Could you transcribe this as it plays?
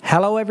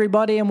Hello,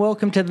 everybody, and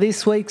welcome to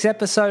this week's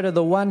episode of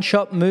the One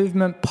Shot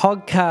Movement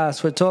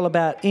podcast, where it's all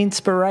about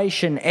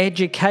inspiration,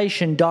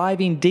 education,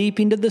 diving deep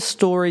into the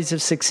stories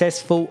of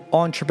successful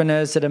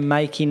entrepreneurs that are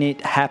making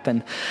it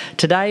happen.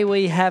 Today,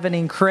 we have an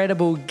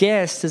incredible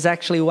guest. Is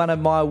actually one of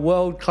my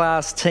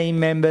world-class team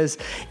members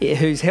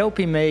who's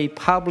helping me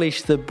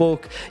publish the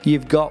book,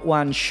 You've Got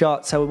One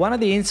Shot. So one of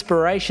the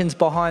inspirations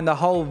behind the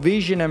whole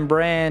vision and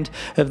brand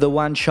of the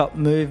One Shot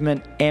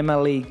Movement,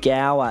 Emily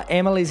Gowor.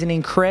 Emily's an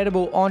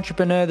incredible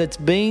entrepreneur that's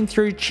been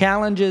through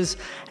challenges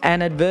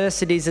and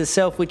adversities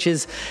herself, which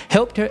has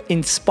helped her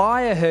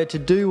inspire her to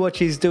do what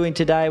she's doing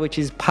today, which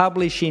is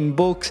publishing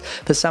books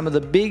for some of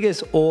the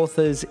biggest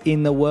authors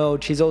in the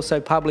world. She's also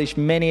published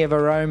many of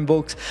her own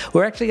books.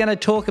 We're actually going to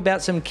talk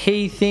about some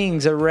key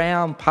things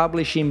around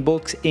publishing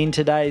books in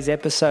today's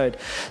episode.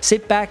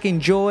 Sit back,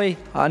 enjoy.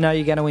 I know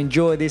you're going to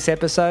enjoy this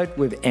episode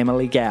with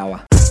Emily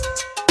Gowor.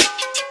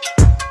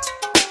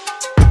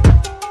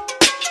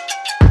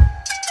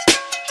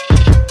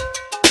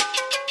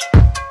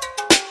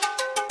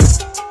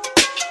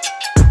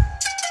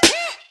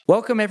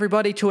 Welcome,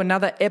 everybody, to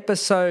another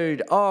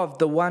episode of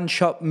the One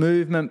Shot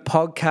Movement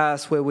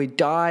podcast, where we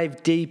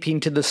dive deep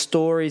into the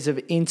stories of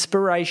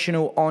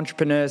inspirational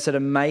entrepreneurs that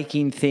are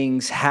making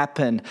things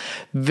happen.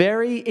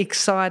 Very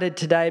excited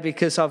today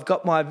because I've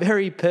got my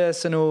very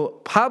personal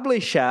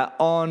publisher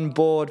on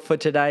board for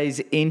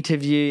today's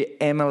interview,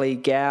 Emily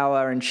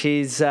Gowor, and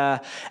she's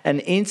an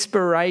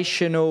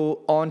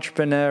inspirational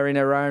entrepreneur in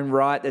her own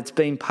right that's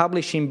been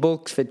publishing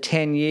books for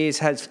 10 years,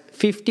 has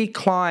 50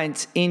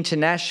 clients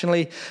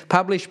internationally,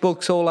 published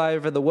books all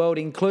over the world,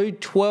 include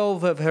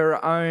 12 of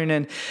her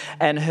own,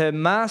 and her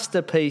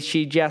masterpiece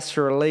she just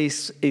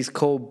released is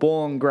called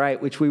Born Great,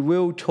 which we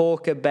will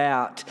talk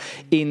about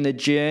in the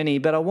journey.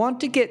 But I want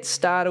to get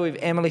started with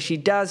Emily. She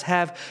does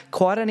have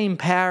quite an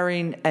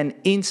empowering and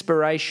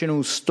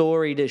inspirational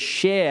story to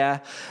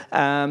share.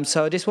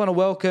 So I just want to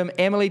welcome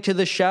Emily to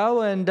the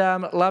show and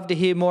love to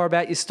hear more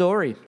about your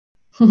story.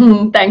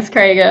 Thanks,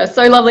 Craig.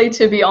 So lovely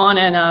to be on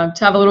and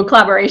to have a little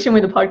collaboration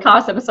with the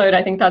podcast episode.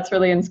 I think that's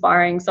really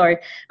inspiring. So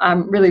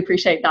really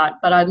appreciate that.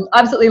 But I'd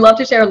absolutely love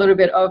to share a little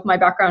bit of my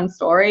background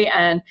story.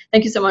 And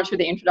thank you so much for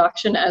the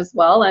introduction as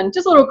well. And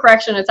just a little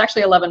correction, it's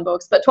actually 11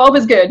 books, but 12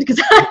 is good because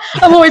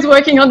I'm always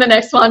working on the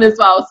next one as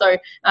well. So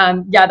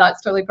yeah,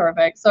 that's totally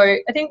perfect. So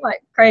I think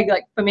Craig,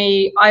 for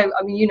me, I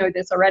mean, you know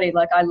this already,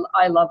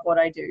 I love what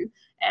I do.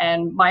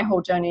 And my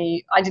whole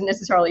journey, I didn't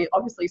necessarily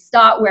obviously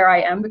start where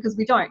I am, because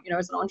we don't,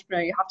 as an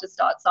entrepreneur, you have to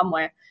start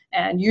somewhere.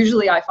 And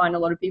usually I find a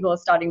lot of people are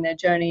starting their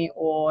journey,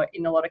 or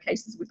in a lot of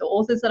cases with the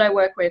authors that I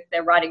work with,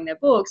 they're writing their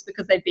books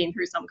because they've been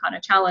through some kind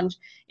of challenge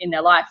in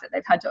their life that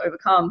they've had to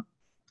overcome.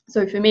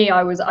 So for me,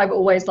 I've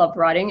always loved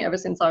writing ever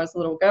since I was a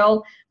little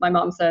girl. My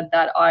mom said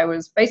that I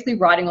was basically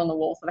writing on the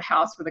walls of the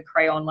house with a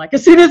crayon,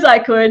 as soon as I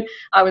could,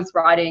 I was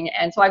writing.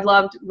 And so I've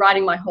loved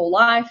writing my whole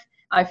life.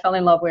 I fell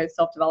in love with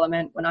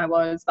self-development when I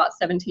was about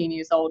 17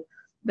 years old.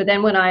 But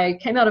then when I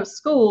came out of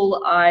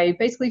school, I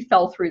basically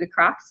fell through the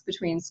cracks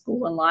between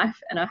school and life,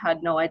 and I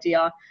had no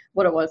idea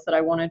what it was that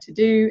I wanted to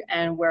do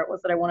and where it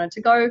was that I wanted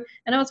to go.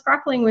 And I was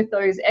grappling with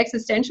those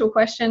existential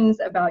questions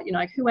about,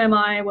 who am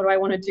I? What do I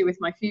want to do with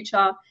my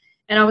future?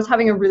 And I was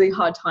having a really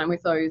hard time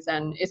with those.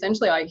 And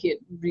essentially I hit,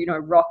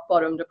 rock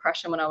bottom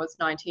depression when I was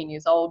 19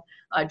 years old.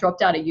 I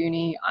dropped out of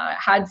uni. I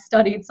had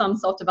studied some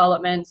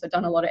self-development, so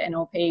done a lot of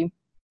NLP.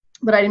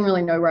 But I didn't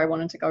really know where I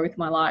wanted to go with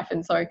my life.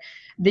 And so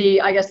the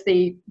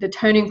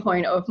turning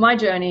point of my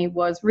journey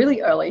was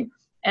really early.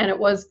 And it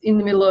was in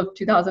the middle of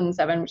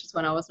 2007, which is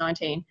when I was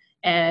 19.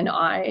 And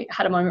I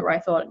had a moment where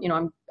I thought,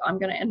 I'm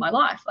going to end my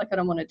life. I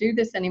don't want to do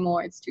this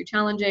anymore. It's too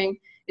challenging.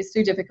 It's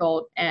too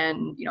difficult.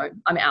 And,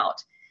 I'm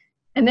out.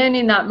 And then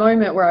in that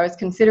moment where I was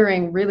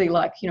considering really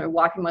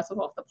wiping myself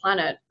off the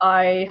planet,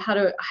 I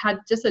had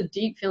just a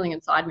deep feeling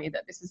inside me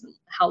that this isn't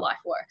how life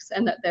works,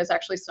 and that there's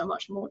actually so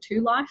much more to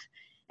life.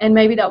 And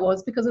maybe that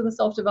was because of the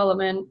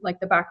self-development,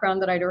 the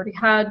background that I'd already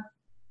had.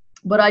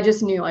 But I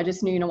just knew, I'm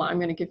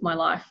going to give my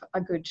life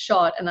a good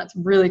shot. And that's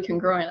really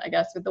congruent, I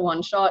guess, with the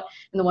One Shot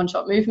and the One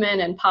Shot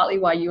movement. And partly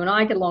why you and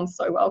I get along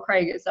so well,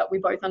 Craig, is that we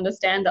both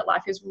understand that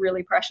life is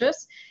really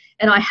precious.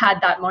 And I had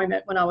that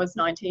moment when I was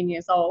 19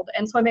 years old.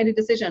 And so I made a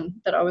decision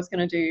that I was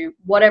going to do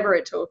whatever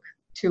it took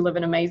to live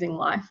an amazing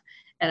life.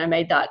 And I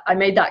made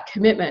that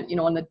commitment,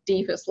 on the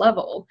deepest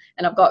level.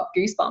 And I've got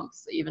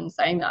goosebumps even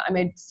saying that. I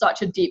made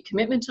such a deep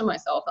commitment to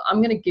myself that I'm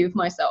going to give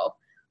myself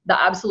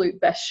the absolute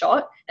best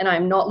shot. And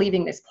I'm not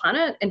leaving this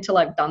planet until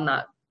I've done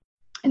that.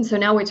 And so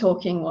now we're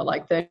talking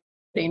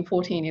 13,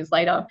 14 years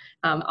later,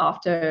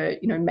 after,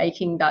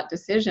 making that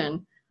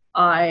decision.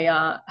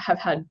 I have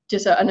had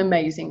just an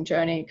amazing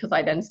journey, because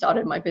I then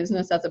started my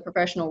business as a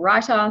professional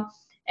writer.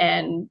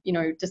 and, you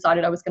know,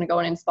 decided I was going to go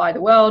and inspire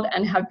the world,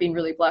 and have been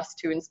really blessed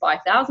to inspire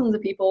thousands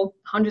of people,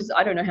 hundreds,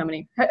 I don't know how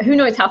many, who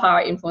knows how far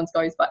our influence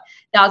goes, but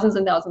thousands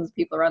and thousands of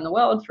people around the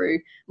world through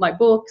my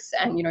books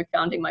and, you know,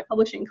 founding my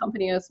publishing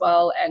company as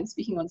well, and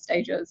speaking on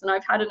stages. And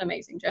I've had an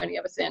amazing journey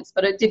ever since.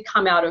 But it did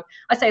come out of,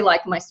 I say,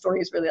 like, my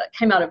story is really like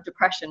came out of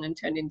depression and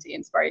turned into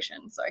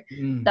inspiration. So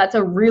that's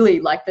a really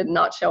like the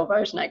nutshell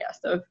version, I guess,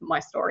 of my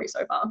story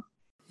so far.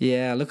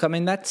 Yeah, look, I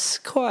mean, that's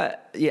quite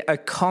a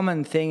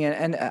common thing.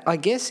 And I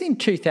guess in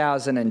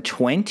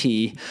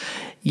 2020,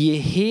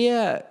 you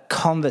hear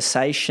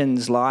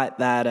conversations like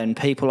that, and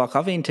people, like,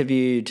 I've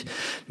interviewed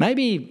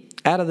maybe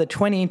out of the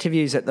 20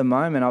 interviews at the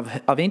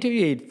moment, I've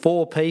interviewed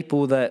 4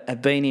 people that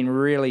have been in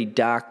really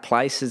dark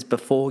places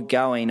before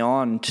going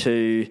on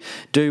to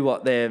do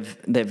what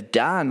they've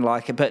done.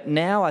 But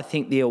now I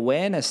think the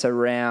awareness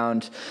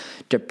around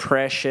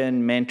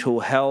depression, mental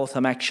health.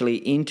 I'm actually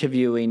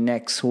interviewing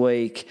next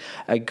week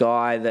a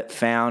guy that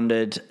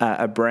founded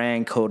a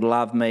brand called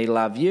Love Me,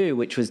 Love You,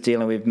 which was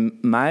dealing with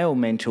male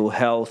mental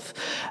health.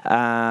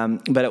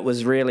 But it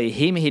was really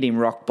him hitting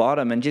rock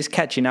bottom and just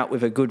catching up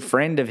with a good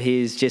friend of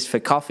his just for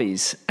coffees.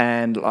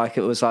 And like,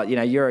 it was like, you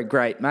know, you're a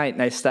great mate. And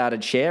they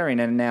started sharing,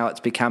 and now it's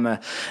become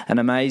an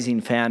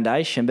amazing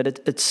foundation. But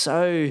it's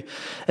so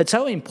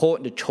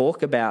important to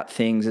talk about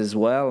things as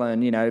well.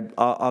 And, you know,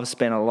 I've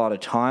spent a lot of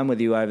time with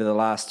you over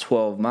the last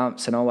 12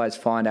 months, and I always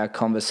find our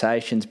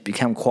conversations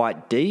become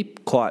quite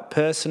deep, quite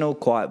personal,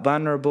 quite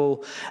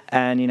vulnerable,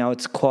 and, you know,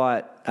 it's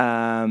quite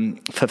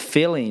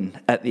fulfilling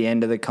at the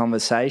end of the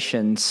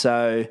conversation.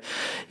 So,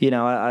 you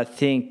know, I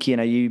think, you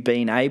know, you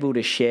being able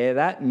to share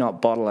that,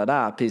 not bottle it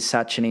up, is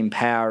such an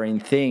empowering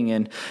thing.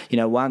 And, you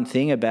know, one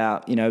thing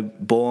about, you know,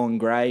 Born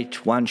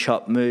Great, One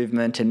Shot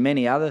Movement, and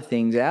many other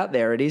things out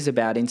there, it is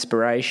about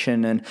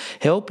inspiration and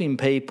helping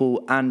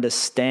people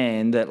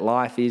understand that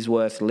life is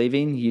worth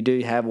living. You do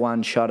have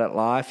one shot at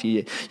life.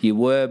 You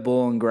were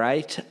born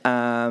great.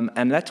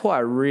 And that's why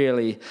I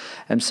really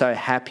am so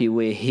happy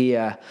we're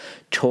here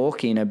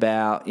talking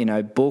about, you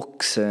know,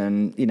 books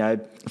and, you know,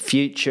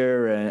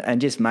 future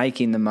and just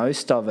making the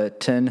most of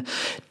it. And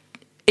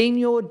in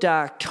your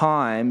dark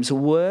times,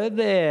 were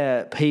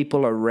there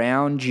people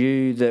around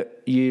you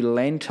that you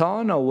lent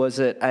on, or was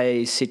it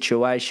a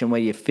situation where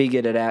you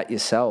figured it out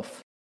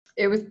yourself?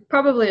 It was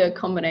probably a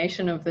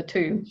combination of the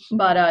two,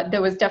 but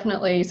there was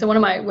definitely, so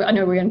I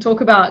know we're going to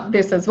talk about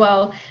this as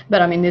well, but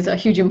I mean, there's a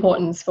huge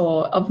importance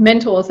of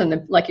mentors,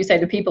 and like you say,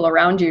 the people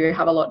around you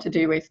have a lot to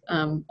do with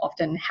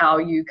often how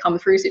you come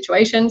through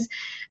situations.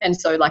 And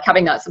so like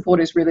having that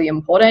support is really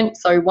important.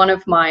 So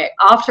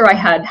after I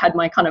had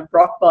my kind of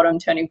rock bottom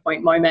turning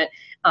point moment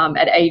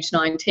at age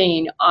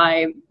 19,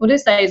 I would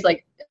say is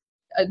like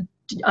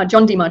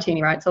John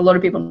DeMartini, right? So a lot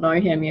of people know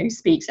him. He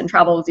speaks and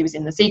travels. He was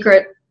in The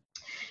Secret.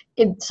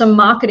 Some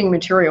marketing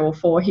material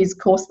for his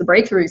course, The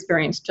Breakthrough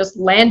Experience, just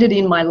landed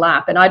in my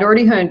lap. And I'd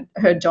already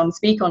heard John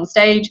speak on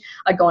stage.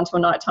 I'd gone to a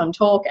nighttime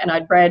talk, and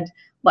I'd read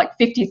like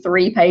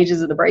 53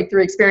 pages of The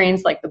Breakthrough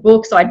Experience, like the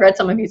book. So I'd read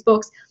some of his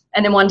books.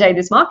 And then one day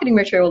this marketing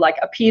material like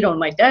appeared on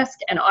my desk,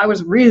 and I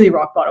was really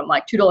rock bottom,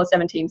 like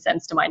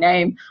 $2.17 to my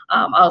name.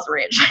 I was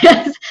rich.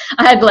 I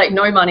had like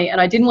no money, and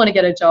I didn't want to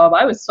get a job.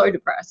 I was so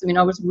depressed. I mean,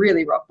 I was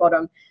really rock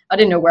bottom. I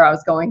didn't know where I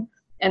was going.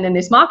 And then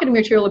this marketing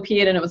material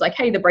appeared, and it was like,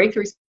 hey, The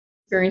Breakthrough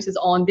Experiences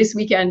on this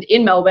weekend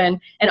in Melbourne.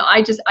 And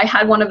I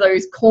had one of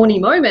those corny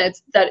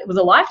moments that it was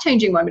a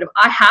life-changing moment of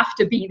I have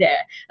to be there,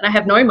 and I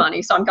have no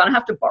money, so I'm going to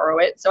have to borrow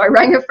it. So I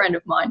rang a friend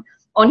of mine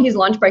on his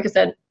lunch break. I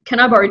said,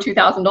 can I borrow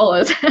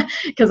 $2,000?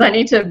 Because I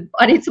need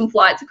some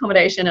flights,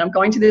 accommodation, and I'm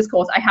going to this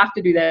course. I have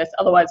to do this,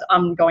 otherwise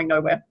I'm going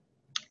nowhere.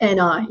 And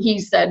he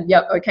said,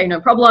 yep, okay, no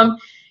problem.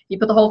 He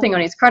put the whole thing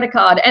on his credit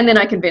card, and then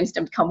I convinced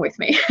him to come with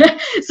me.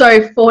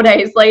 So 4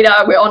 days later,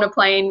 we're on a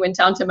plane, went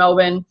down to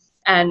Melbourne,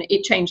 and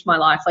it changed my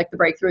life. Like The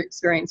Breakthrough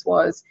Experience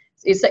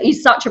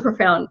is such a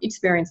profound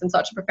experience and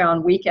such a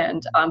profound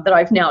weekend that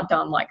I've now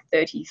done like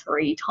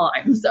 33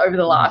 times over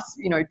the last,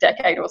 you know,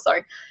 decade or so.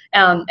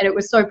 And it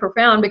was so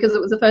profound because it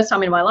was the first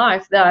time in my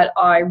life that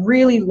I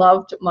really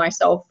loved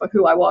myself for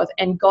who I was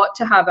and got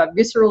to have a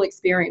visceral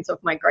experience of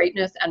my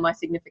greatness and my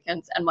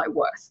significance and my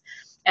worth.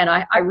 And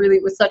I really,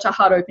 it was such a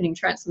heart-opening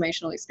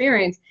transformational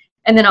experience.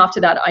 And then after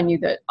that, I knew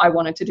that I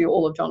wanted to do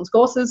all of John's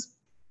courses.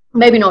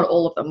 Maybe not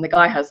all of them. The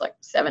guy has like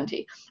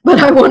 70, but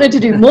I wanted to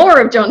do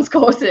more of John's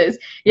courses.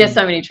 He has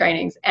so many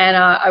trainings, and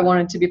I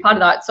wanted to be part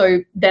of that. So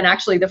then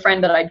actually the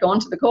friend that I'd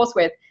gone to the course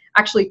with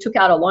actually took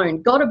out a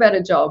loan, got a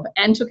better job,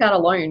 and took out a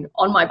loan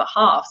on my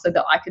behalf so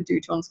that I could do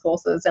John's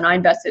courses. And I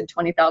invested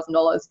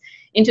 $20,000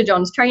 into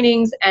John's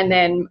trainings. And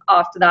then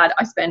after that,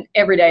 I spent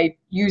every day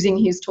using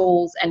his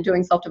tools and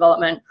doing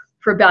self-development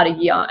for about a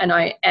year.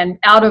 And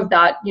out of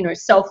that, you know,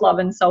 self-love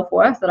and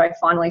self-worth that I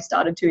finally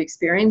started to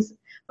experience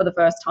for the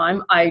first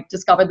time, I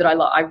discovered that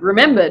I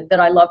remembered that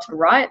I love to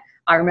write.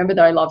 I remembered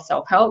that I love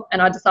self-help,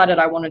 and I decided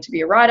I wanted to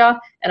be a writer,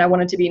 and I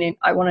wanted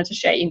to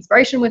share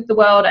inspiration with the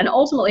world. And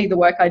ultimately the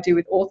work I do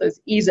with authors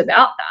is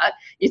about that.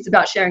 It's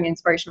about sharing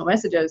inspirational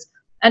messages.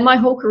 And my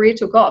whole career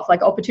took off.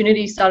 Like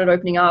opportunities started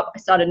opening up. I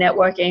started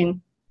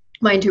networking.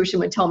 my intuition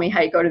would tell me,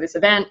 hey, go to this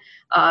event,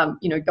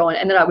 go on.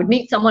 And then I would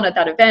meet someone at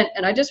that event.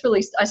 And I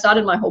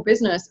started my whole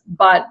business.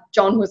 But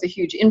John was a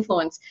huge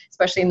influence,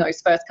 especially in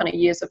those first kind of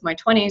years of my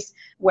 20s,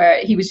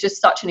 where he was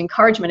just such an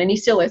encouragement. And he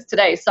still is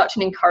today, such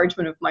an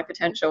encouragement of my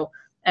potential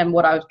and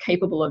what I was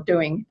capable of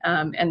doing.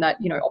 And that,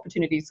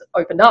 opportunities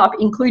opened up,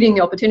 including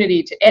the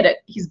opportunity to edit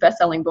his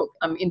best-selling book,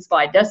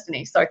 Inspired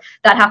Destiny. So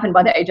that happened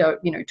by the age of,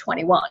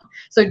 21.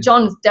 So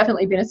John's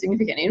definitely been a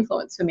significant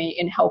influence for me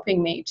in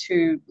helping me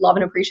to love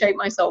and appreciate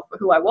myself for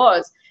who I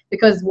was.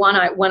 Because when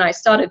I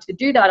started to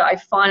do that, I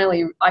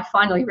finally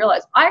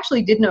realized I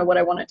actually did know what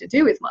I wanted to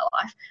do with my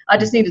life. I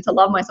just needed to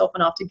love myself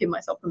enough to give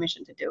myself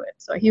permission to do it.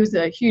 So he was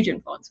a huge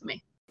influence for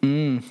me.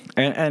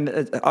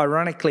 And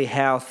ironically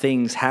how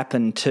things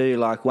happen too.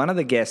 Like one of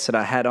the guests that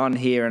I had on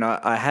here, and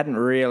I hadn't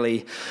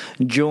really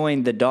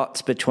joined the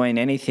dots between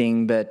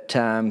anything but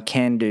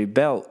Can Do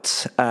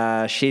Belts. We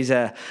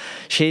were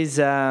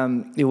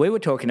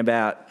talking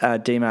about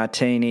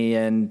DeMartini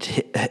and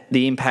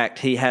the impact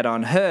he had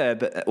on her,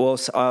 but I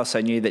also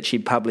knew that she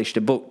published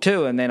a book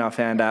too, and then I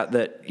found out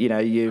that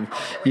you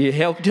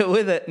helped her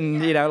with it,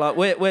 and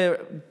we're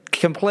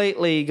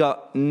completely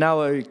got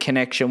no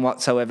connection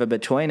whatsoever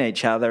between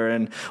each other,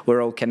 and we're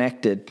all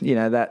connected.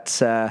 That's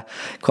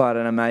quite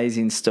an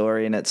amazing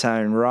story in its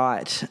own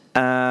right.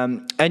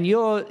 And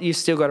you've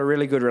still got a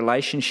really good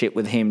relationship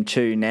with him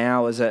too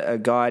now as a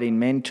guiding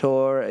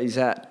mentor. Is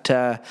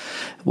that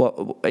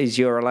what is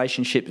your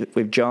relationship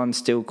with John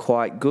still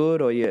quite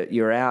good, or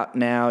you're out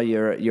now,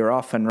 you're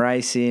off and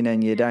racing,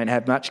 and you don't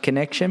have much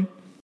connection?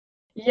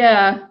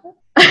 Yeah.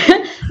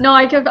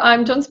 No,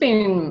 John's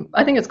been,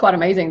 I think it's quite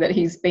amazing that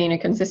he's been a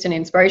consistent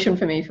inspiration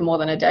for me for more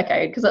than a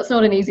decade, because that's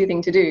not an easy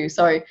thing to do.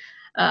 So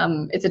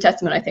it's a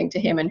testament, I think, to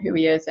him and who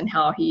he is and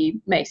how he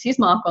makes his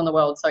mark on the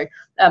world. So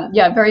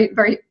very,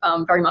 very,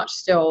 very much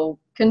still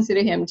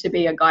consider him to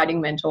be a guiding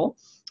mentor.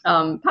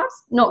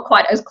 Perhaps not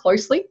quite as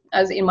closely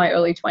as in my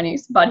early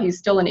 20s, but he's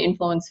still an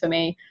influence for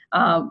me.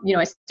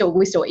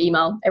 We still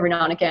email every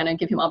now and again and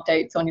give him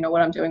updates on,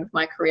 what I'm doing with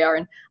my career.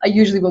 And I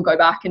usually will go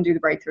back and do the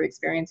breakthrough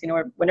experience,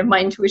 whenever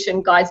my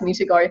intuition guides me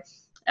to go.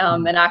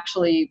 And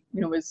actually,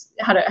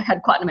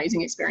 had quite an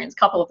amazing experience,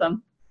 couple of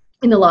them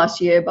in the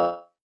last year,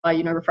 but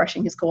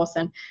refreshing his course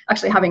and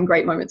actually having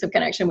great moments of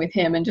connection with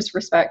him, and just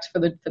respect for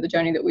the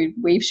journey that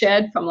we've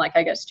shared from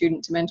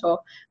student to mentor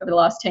over the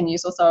last 10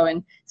 years or so.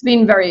 And it's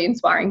been very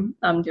inspiring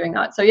doing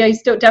that. So yeah,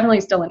 he's definitely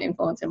still an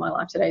influence in my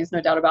life today. There's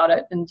no doubt about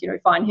it. And,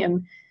 find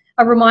him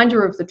a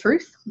reminder of the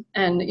truth.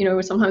 And,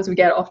 sometimes we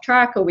get off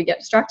track, or we get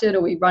distracted,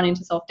 or we run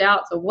into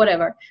self-doubts or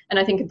whatever. And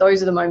I think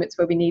those are the moments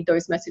where we need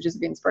those messages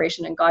of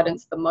inspiration and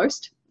guidance the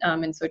most.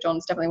 And so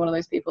John's definitely one of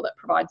those people that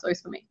provides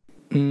those for me.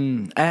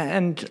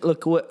 And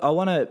look, I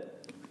want to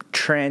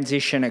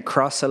transition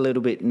across a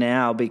little bit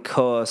now,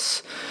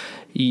 because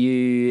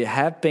you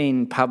have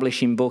been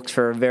publishing books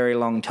for a very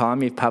long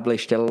time. You've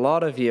published a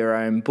lot of your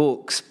own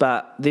books,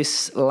 but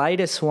this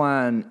latest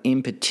one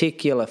in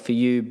particular for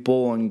you,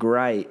 Born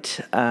Great,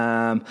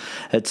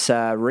 it's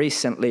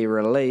recently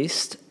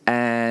released.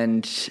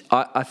 And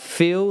I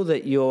feel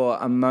that you're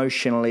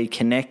emotionally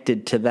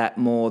connected to that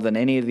more than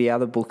any of the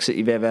other books that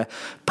you've ever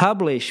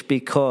published,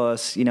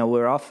 because,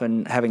 we're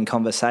often having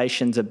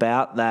conversations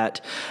about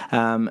that,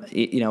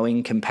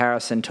 in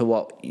comparison to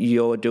what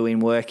you're doing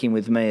working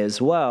with me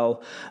as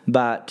well.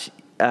 But,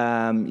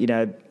 I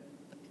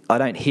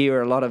don't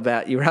hear a lot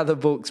about your other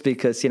books,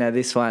 because,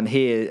 this one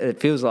here, it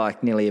feels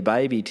like nearly a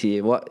baby to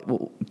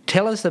you.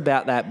 Tell us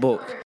about that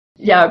book.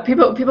 Yeah,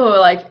 people were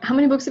like, how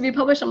many books have you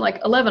published? I'm like,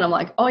 11. I'm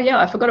like, oh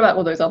yeah, I forgot about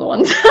all those other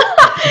ones.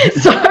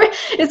 So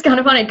it's kind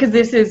of funny, because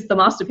this is the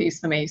masterpiece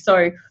for me.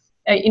 So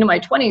in my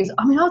 20s,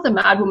 I was a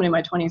mad woman in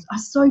my 20s. I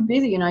was so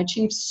busy and I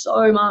achieved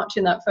so much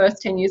in that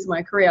first 10 years of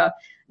my career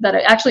that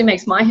it actually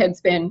makes my head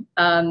spin.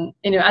 At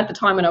the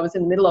time when I was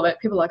in the middle of it,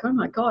 people were like, oh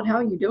my God, how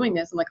are you doing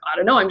this? I'm like, I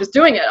don't know, I'm just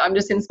doing it. I'm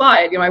just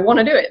inspired. I want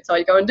to do it. So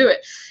I go and do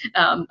it.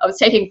 I was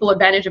taking full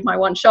advantage of my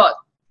one shot.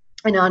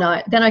 And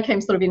then I came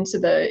sort of into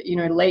the,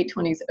 late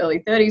 20s,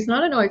 early 30s. And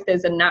I don't know if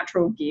there's a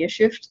natural gear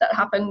shift that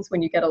happens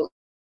when you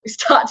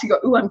start to go,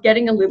 oh, I'm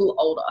getting a little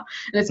older.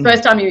 And it's the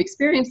first time you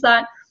experience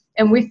that.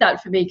 And with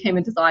that, for me, came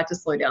a desire to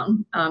slow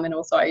down. And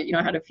also, I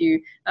had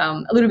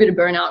a little bit of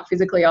burnout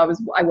physically. I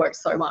worked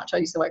so much. I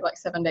used to work like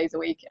 7 days a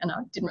week, and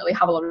I didn't really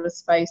have a lot of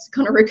space to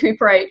kind of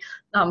recuperate.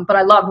 But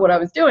I loved what I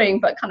was doing,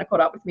 but kind of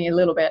caught up with me a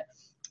little bit.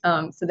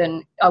 So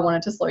then I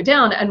wanted to slow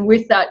down. And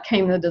with that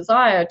came the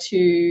desire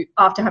to,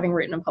 after having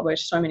written and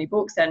published so many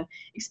books and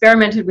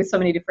experimented with so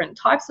many different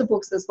types of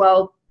books as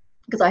well,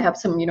 because I have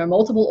some,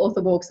 multiple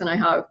author books, and I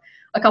have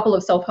a couple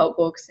of self-help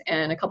books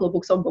and a couple of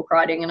books on book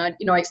writing. And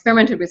I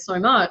experimented with so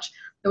much.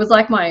 It was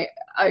like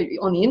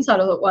on the inside,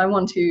 I thought, well, I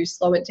want to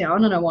slow it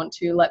down, and I want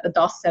to let the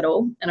dust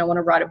settle, and I want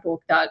to write a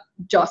book that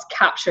just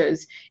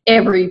captures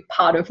every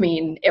part of me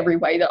in every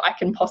way that I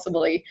can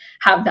possibly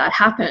have that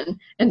happen.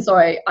 And so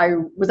I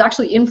was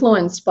actually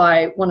influenced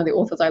by one of the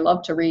authors I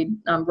love to read,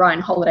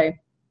 Ryan Holiday.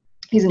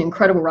 He's an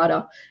incredible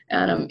writer,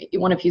 and in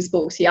one of his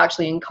books, he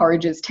actually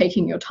encourages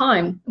taking your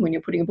time when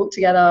you're putting a book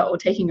together, or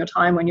taking your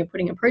time when you're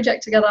putting a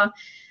project together.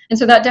 And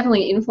so that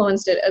definitely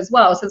influenced it as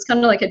well. So it's kind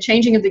of like a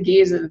changing of the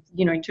gears of,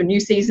 into a new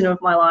season of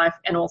my life.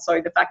 And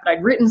also the fact that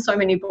I'd written so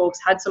many books,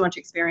 had so much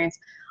experience,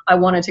 I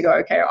wanted to go,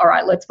 okay, all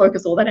right, let's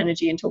focus all that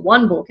energy into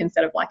one book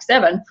instead of like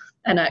 7,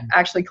 and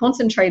actually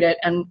concentrate it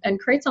and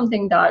create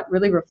something that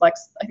really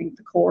reflects, I think,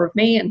 the core of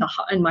me and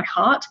my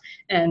heart,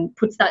 and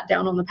puts that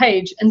down on the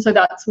page. And so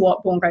that's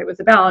what Born Great was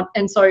about.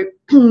 And so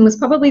it was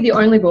probably the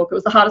only book, it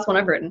was the hardest one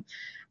I've written.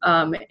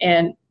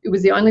 And it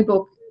was the only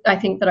book I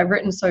think that I've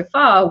written so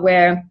far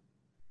where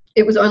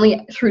it was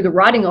only through the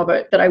writing of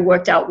it that I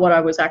worked out what I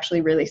was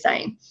actually really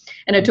saying.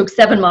 And it took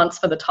 7 months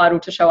for the title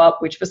to show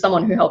up, which for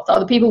someone who helps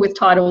other people with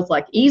titles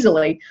like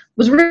easily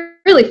was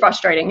really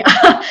frustrating.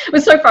 It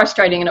was so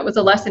frustrating, and it was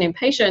a lesson in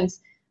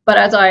patience. But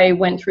as I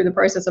went through the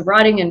process of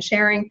writing and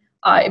sharing,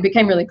 it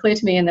became really clear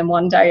to me. And then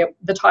one day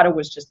the title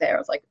was just there. I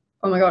was like,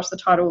 oh my gosh, the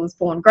title was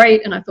Born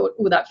Great. And I thought,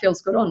 oh, that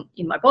feels good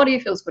in my body,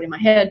 it feels good in my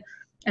head,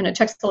 and it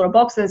checks a lot of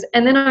boxes.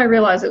 And then I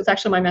realized it was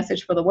actually my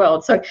message for the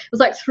world. So it was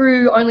like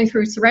only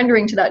through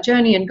surrendering to that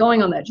journey and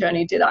going on that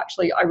journey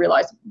I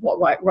realized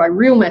what my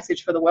real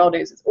message for the world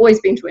is. It's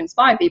always been to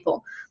inspire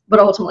people, but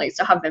ultimately it's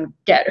to have them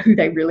get who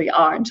they really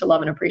are and to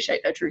love and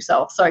appreciate their true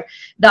self. So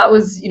that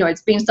was,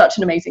 it's been such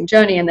an amazing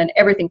journey. And then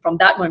everything from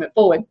that moment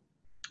forward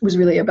was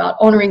really about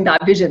honoring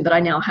that vision that I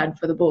now had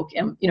for the book,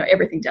 and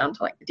everything down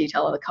to like the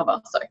detail of the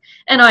cover. So,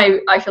 and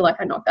I feel like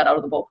I knocked that out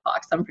of the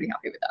ballpark, so I'm pretty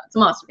happy with that. It's a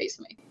masterpiece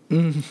for me.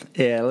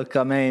 Yeah, look,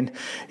 I mean,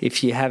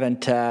 if you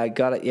haven't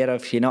got it yet, or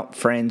if you're not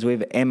friends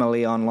with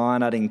Emily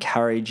online, I'd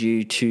encourage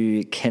you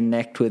to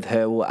connect with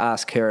her. We'll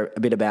ask her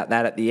a bit about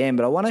that at the end,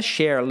 but I want to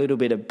share a little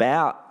bit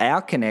about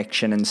our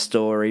connection and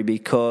story,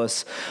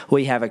 because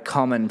we have a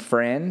common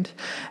friend,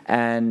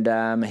 and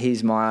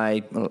he's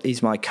my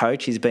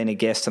coach. He's been a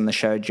guest on the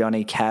show,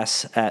 Johnny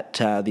Cass, at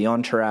the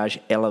Entourage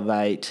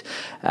Elevate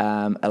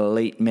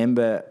Elite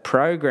Member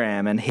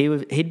Program, and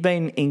he'd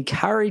been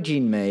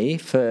encouraging me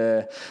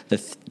for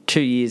the 2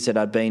 years that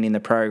I'd been in the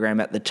program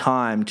at the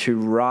time to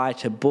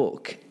write a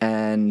book.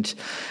 And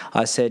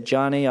I said,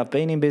 Johnny, I've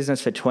been in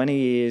business for 20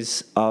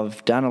 years.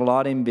 I've done a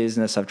lot in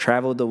business. I've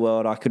traveled the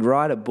world. I could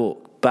write a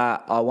book,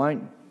 but I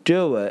won't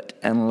do it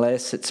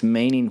unless it's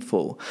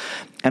meaningful.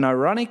 And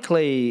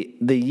ironically,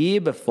 the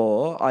year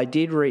before, I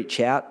did reach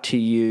out to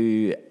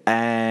you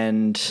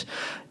and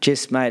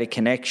just made a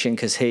connection,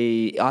 because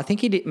I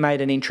think he made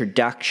an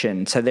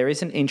introduction. So there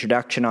is an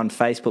introduction on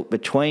Facebook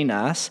between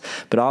us,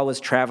 but I was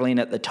traveling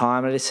at the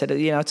time, and I just said,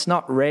 it's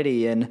not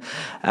ready. And,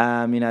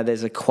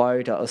 there's a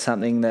quote or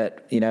something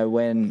that,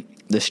 when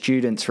the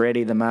student's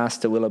ready, the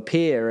master will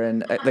appear.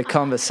 And the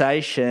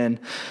conversation,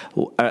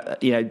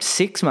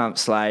 6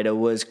 months later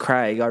was,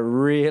 Craig, I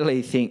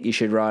really think you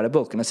should write a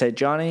book. And I said,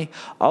 Johnny,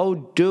 I'll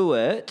do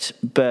it,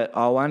 but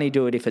I'll only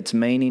do it if it's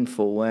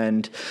meaningful.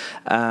 And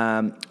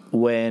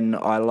when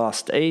I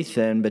lost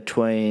Ethan,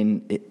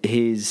 between him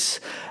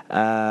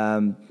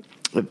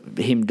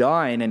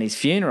dying and his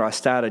funeral, I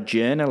started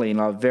journaling.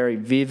 I was very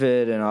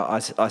vivid, and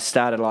I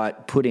started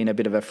putting a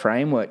bit of a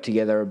framework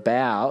together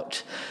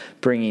about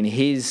bringing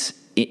his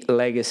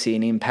legacy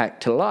and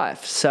impact to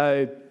life.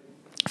 So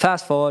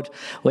fast forward,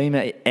 we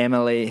meet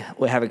Emily,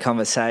 we have a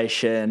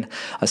conversation,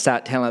 I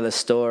start telling her the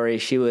story.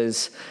 She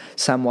was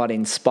somewhat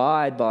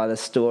inspired by the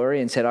story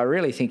and said, I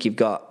really think you've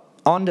got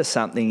onto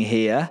something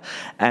here.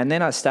 And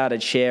then I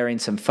started sharing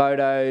some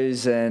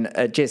photos, and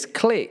it just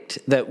clicked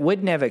that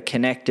we'd never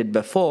connected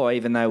before,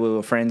 even though we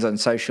were friends on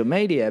social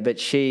media. But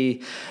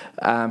she,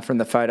 from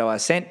the photo I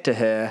sent to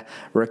her,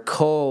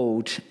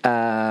 recalled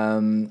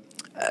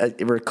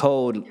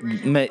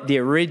the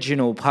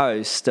original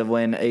post of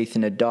when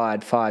Ethan had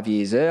died 5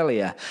 years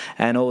earlier,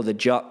 and all the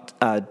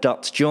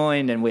dots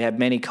joined, and we had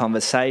many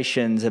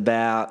conversations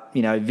about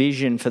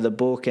vision for the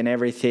book and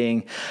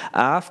everything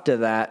after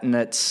that. And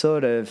it's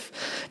sort of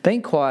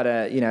been quite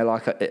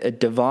a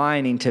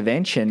divine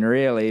intervention,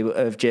 really,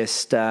 of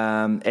just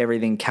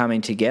everything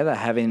coming together,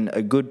 having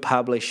a good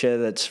publisher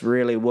that's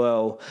really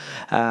well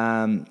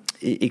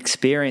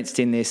experienced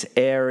in this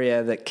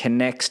area, that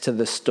connects to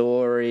the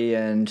story,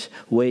 and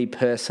we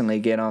personally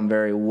get on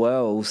very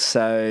well.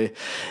 So,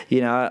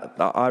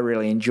 I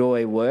really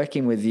enjoy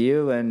working with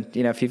you, and,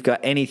 if you've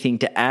got anything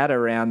to add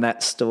around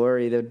that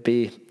story, that'd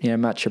be,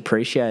 much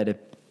appreciated.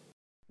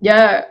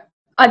 Yeah,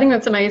 I think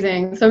that's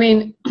amazing. So, I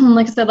mean,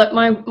 like I said,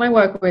 my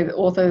work with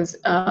authors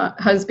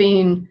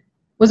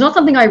was not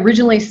something I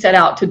originally set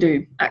out to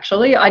do,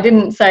 actually. I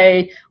didn't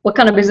say, what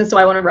kind of business do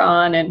I want to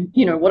run, and,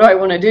 what do I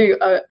want to do?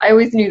 I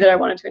always knew that I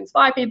wanted to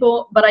inspire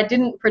people, but I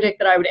didn't predict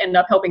that I would end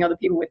up helping other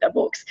people with their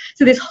books.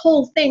 So this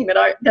whole thing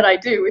that I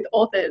do with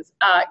authors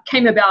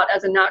came about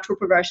as a natural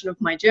progression of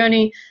my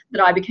journey,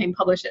 that I became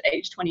published at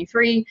age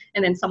 23,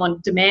 and then someone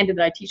demanded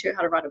that I teach her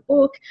how to write a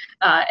book.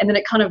 And then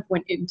it kind of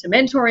went into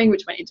mentoring,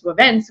 which went into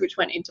events, which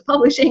went into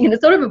publishing, and it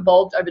sort of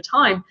evolved over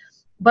time.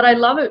 But I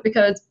love it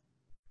because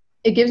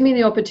it gives me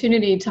the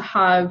opportunity to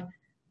have,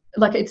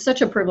 it's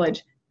such a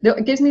privilege.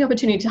 It gives me the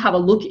opportunity to have a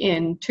look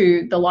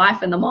into the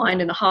life and the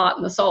mind and the heart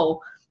and the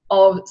soul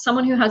of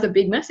someone who has a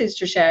big message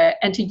to share,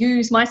 and to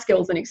use my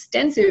skills and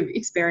extensive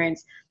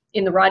experience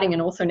in the writing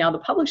and also now the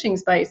publishing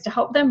space to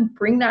help them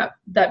bring that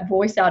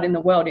voice out in the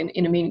world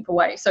in a meaningful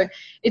way. So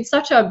it's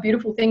such a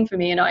beautiful thing for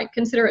me, and I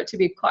consider it to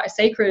be quite a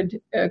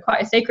sacred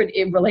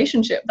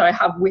relationship that I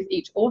have with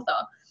each author.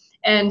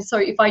 And so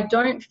if I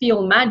don't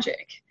feel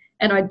magic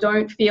and I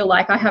don't feel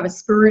like I have a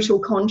spiritual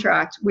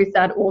contract with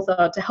that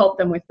author to help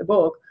them with the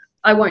book,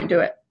 I won't do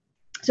it.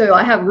 So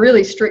I have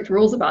really strict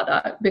rules about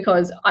that,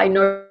 because I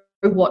know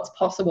what's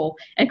possible.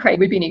 And Craig,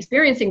 we've been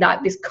experiencing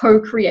that, this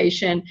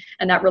co-creation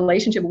and that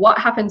relationship. What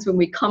happens when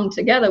we come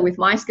together with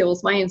my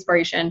skills, my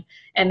inspiration,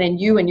 and then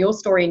you and your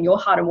story and your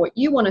heart and what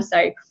you want to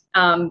say.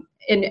 And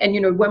you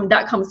know, when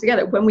that comes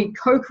together, when we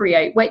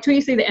co-create, wait till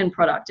you see the end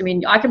product. I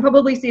mean, I can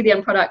probably see the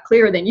end product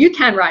clearer than you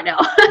can right now,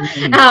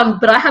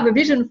 but I have a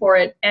vision for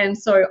it. And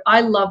so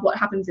I love what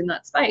happens in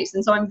that space.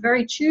 And so I'm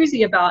very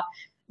choosy about,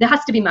 there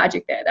has to be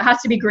magic there. There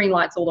has to be green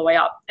lights all the way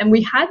up. And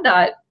we had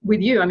that with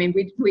you. I mean,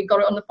 we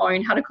got it on the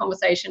phone, had a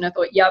conversation. I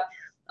thought, yep,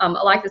 I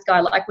like this guy, I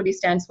like what he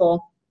stands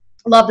for.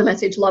 Love the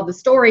message, love the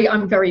story.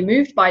 I'm very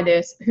moved by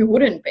this. Who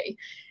wouldn't be?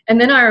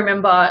 And then I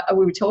remember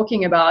we were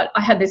talking about,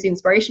 I had this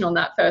inspiration on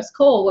that first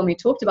call when we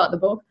talked about the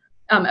book,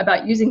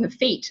 about using the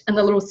feet and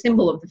the little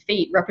symbol of the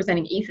feet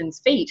representing Ethan's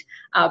feet,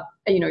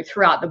 you know,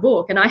 throughout the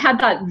book. And I had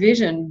that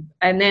vision,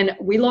 and then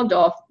we logged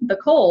off the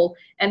call,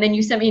 and then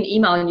you sent me an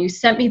email and you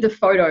sent me the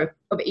photo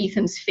of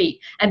Ethan's feet.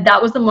 And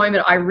that was the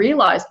moment I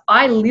realized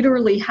I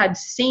literally had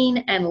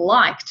seen and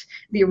liked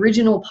the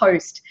original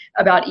post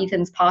about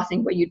Ethan's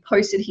passing, where you'd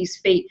posted his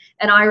feet.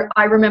 And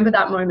I remember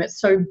that moment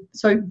so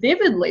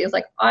vividly. It's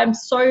like, I'm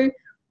so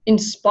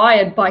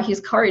inspired by his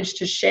courage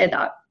to share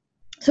that.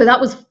 So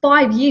that was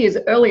 5 years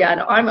earlier, and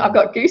I've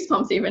got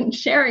goosebumps even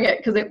sharing it,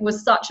 because it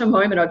was such a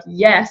moment of,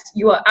 yes,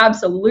 you are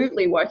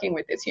absolutely working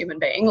with this human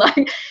being.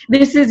 Like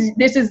this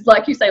is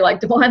like you say,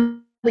 like divinely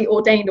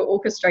ordained or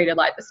orchestrated,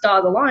 like the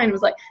stars aligned.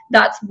 Was like,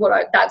 that's what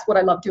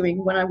I love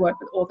doing when I work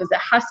with authors. There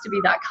has to be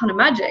that kind of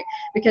magic,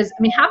 because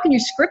I mean, how can you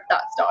script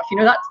that stuff? You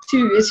know,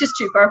 it's just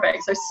too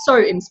perfect. So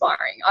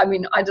inspiring. I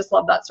mean, I just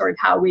love that story of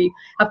how we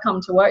have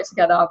come to work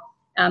together.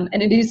 And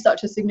it is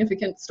such a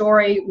significant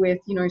story with,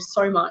 you know,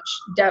 so much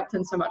depth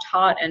and so much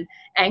heart and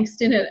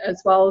angst in it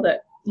as well,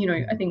 that, you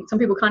know, I think some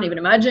people can't even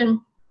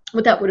imagine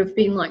what that would have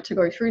been like to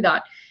go through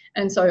that.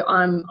 And so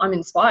I'm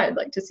inspired,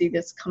 like, to see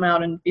this come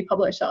out and be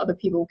published, that other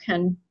people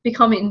can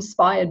become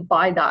inspired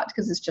by that,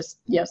 because it's just,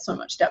 so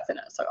much depth in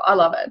it. So I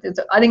love it.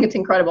 I think it's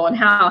incredible. And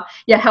how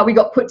we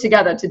got put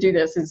together to do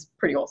this is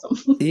pretty awesome.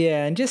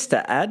 Yeah. And just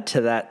to add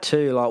to that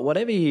too, like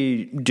whatever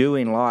you do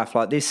in life,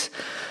 like this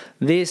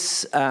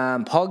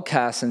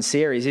podcast and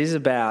series is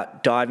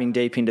about diving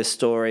deep into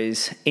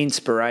stories,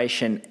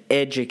 inspiration,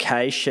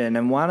 education.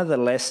 And one of the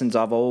lessons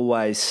I've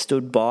always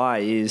stood by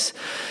is,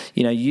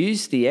 you know,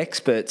 use the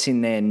experts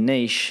in their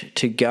niche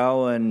to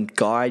go and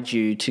guide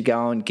you to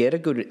go and get a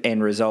good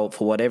end result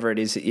for whatever it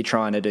is that you're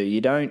trying to do.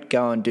 You don't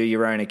go and do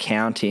your own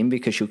accounting,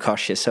 because you'll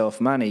cost yourself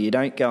money. You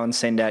don't go and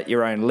send out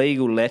your own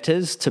legal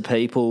letters to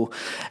people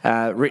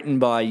written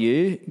by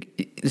you.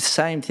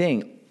 Same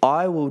thing.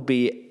 I would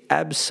be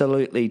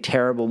absolutely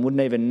terrible and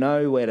wouldn't even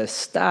know where to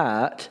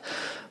start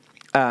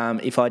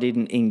if I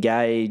didn't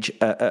engage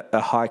a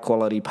high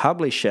quality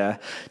publisher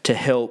to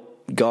help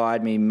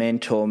guide me,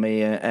 mentor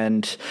me,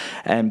 and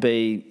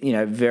be, you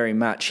know, very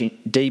much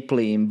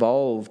deeply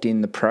involved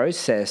in the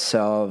process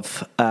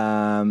of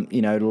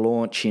you know,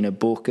 launching a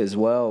book as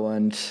well.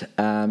 And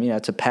you know,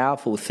 it's a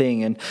powerful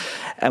thing.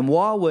 And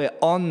while we're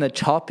on the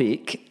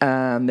topic,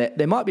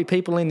 there might be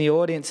people in the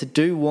audience that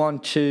do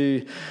want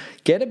to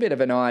get a bit of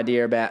an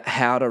idea about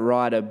how to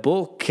write a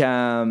book, you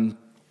know,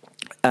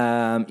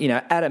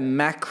 at a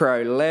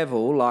macro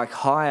level, like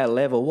higher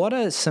level. What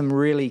are some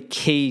really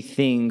key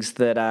things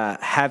that are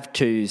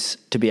have-tos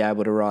to be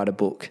able to write a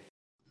book?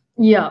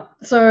 Yeah.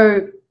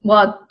 So,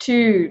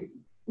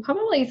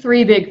 probably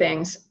three big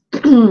things.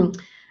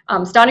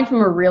 Starting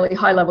from a really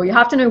high level, you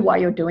have to know why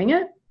you're doing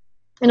it.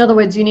 In other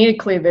words, you need a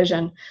clear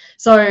vision.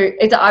 So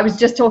I was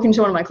just talking to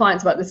one of my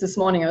clients about this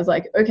morning. I was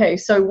like, okay,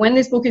 so when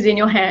this book is in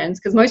your hands,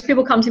 because most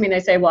people come to me and they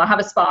say, well, I have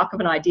a spark of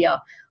an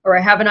idea, or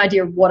I have an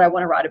idea of what I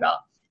want to write about.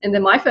 And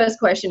then my first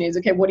question is,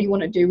 okay, what do you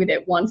want to do with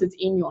it once it's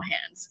in your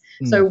hands?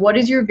 So what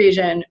is your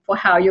vision for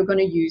how you're going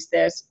to use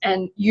this?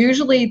 And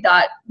usually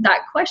that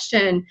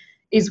question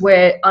is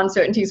where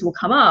uncertainties will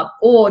come up,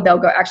 or they'll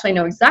go, actually, I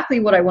know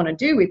exactly what I want to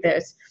do with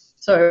this.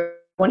 So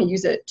I want to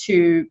use it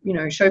to, you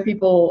know, show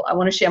people, I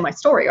want to share my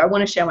story, I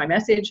want to share my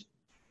message.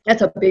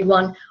 That's a big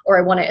one. Or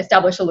I want to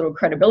establish a little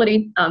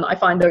credibility. I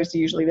find those are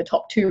usually the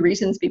top two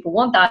reasons people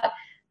want that.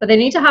 But they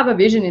need to have a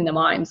vision in their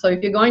mind. So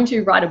if you're going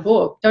to write a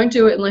book, don't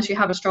do it unless you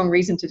have a strong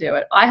reason to do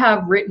it. I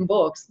have written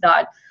books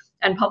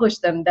and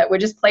published them that were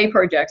just play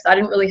projects. I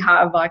didn't really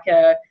have like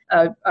a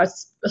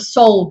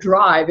soul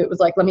drive. It was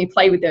like, let me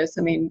play with this.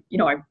 I mean, you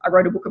know, I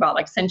wrote a book about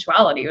like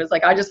sensuality. It was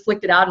like, I just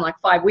flicked it out in like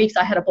 5 weeks.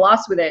 I had a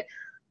blast with it,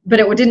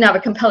 but it didn't have a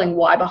compelling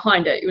why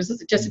behind it. It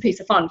was just a piece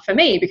of fun for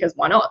me, because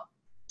why not?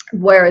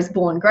 Whereas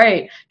Born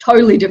Great,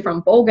 totally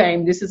different ball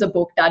game. This is a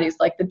book that is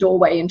like the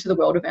doorway into the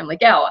world of Emily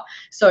Gowor.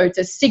 So it's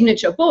a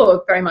signature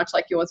book, very much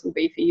like yours will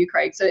be for you,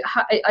 Craig. So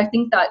I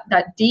think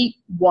that deep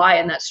why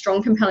and that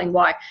strong, compelling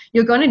why,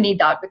 you're going to need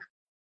that,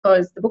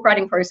 because the book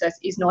writing process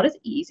is not as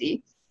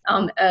easy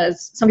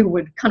as some people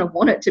would kind of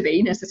want it to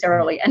be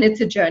necessarily. And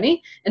it's a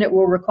journey, and it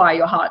will require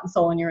your heart and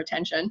soul and your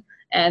attention.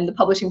 And the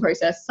publishing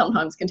process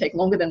sometimes can take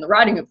longer than the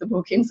writing of the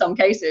book in some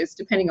cases,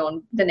 depending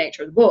on the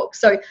nature of the book.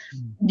 So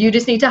you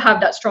just need to have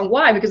that strong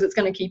why, because it's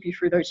going to keep you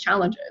through those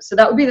challenges. So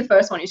that would be the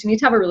first one, is you need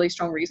to have a really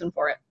strong reason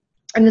for it.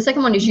 And the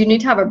second one is you need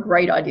to have a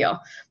great idea,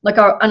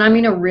 and I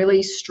mean a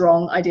really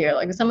strong idea.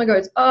 Like if someone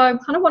goes, oh, I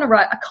kind of want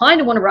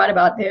to write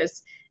about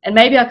this, and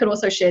maybe I could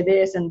also share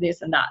this and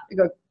this and that. You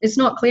go, it's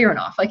not clear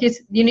enough. Like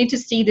you need to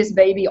see this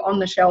baby on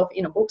the shelf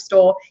in a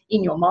bookstore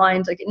in your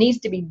mind. Like it needs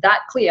to be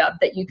that clear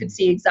that you could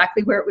see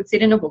exactly where it would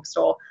sit in a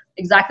bookstore,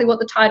 exactly what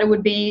the title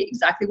would be,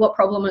 exactly what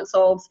problem it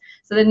solves.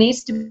 So there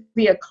needs to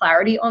be a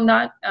clarity on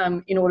that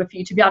in order for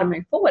you to be able to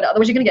move forward.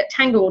 Otherwise you're going to get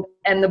tangled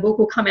and the book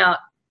will come out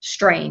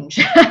strange.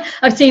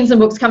 I've seen some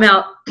books come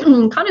out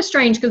kind of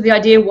strange because the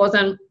idea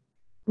wasn't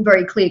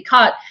very clear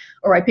cut.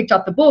 Or I picked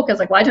up the book, I was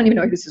like, well, I don't even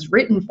know who this is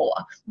written for,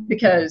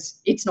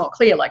 because it's not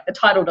clear. Like the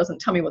title doesn't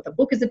tell me what the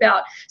book is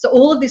about. So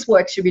all of this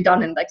work should be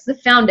done in like the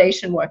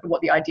foundation work of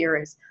what the idea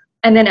is.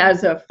 And then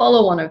as a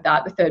follow-on of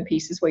that, the third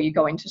piece is where you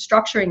go into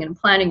structuring and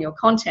planning your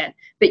content.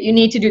 But you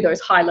need to do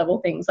those high-level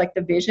things like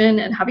the vision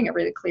and having a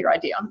really clear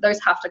idea. Those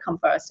have to come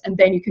first. And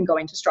then you can go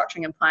into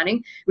structuring and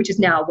planning, which is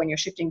now when you're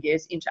shifting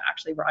gears into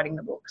actually writing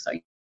the book. So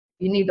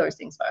you need those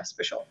things first,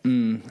 for sure.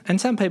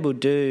 And some people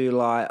do,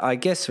 like, I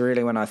guess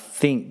really when I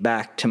think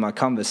back to my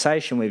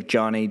conversation with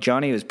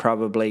Johnny was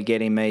probably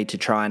getting me to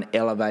try and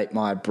elevate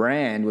my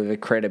brand with a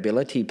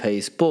credibility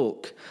piece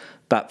book.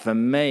 But for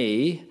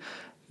me,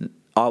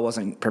 I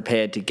wasn't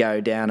prepared to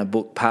go down a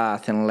book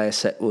path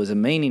unless it was a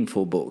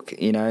meaningful book,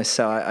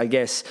 So I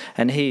guess,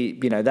 and he,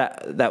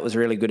 that was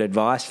really good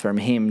advice from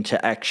him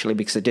to actually,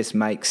 because it just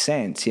makes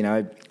sense,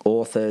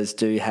 authors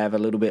do have a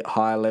little bit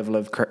higher level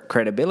of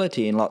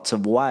credibility in lots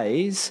of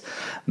ways.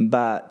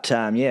 But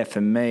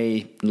for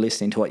me,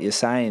 listening to what you're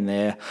saying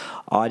there,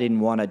 I didn't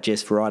want to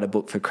just write a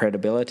book for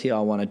credibility. I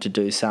wanted to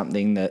do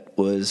something that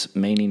was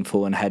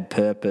meaningful and had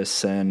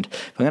purpose. And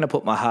if I'm going to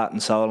put my heart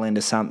and soul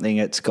into something,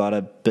 it's got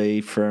to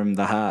be from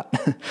the heart.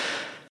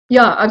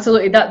 Yeah,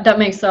 absolutely. That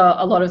makes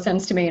a lot of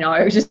sense to me.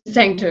 I was just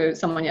saying to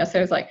someone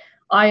yesterday, I was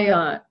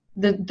like,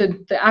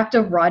 the act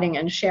of writing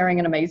and sharing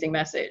an amazing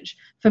message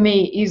for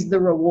me is the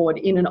reward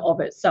in and of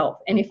itself.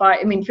 And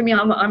for me,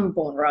 I'm a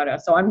born writer,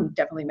 so I'm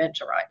definitely meant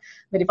to write.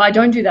 But if I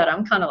don't do that,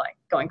 I'm kind of like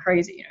going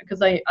crazy,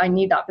 because I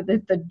need that. But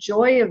the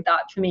joy of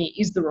that for me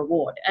is the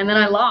reward. And then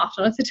I laughed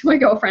and I said to my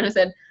girlfriend, I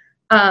said,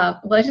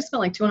 well, I just spent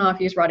like 2.5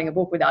 years writing a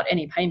book without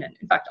any payment.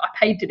 In fact, I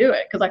paid to do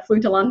it because I flew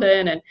to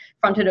London and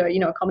fronted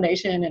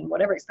accommodation and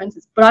whatever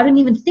expenses. But I didn't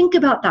even think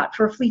about that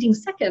for a fleeting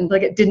second.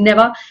 Like it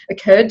never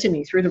occurred to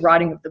me through the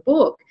writing of the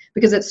book,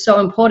 because it's so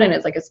important.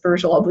 It's like a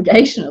spiritual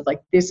obligation of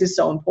like, this is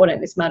so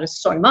important. This matters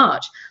so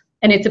much.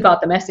 And it's about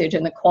the message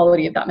and the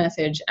quality of that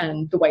message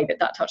and the way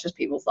that touches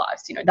people's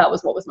lives. That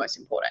was what was most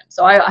important.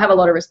 So I have a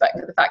lot of respect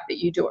for the fact that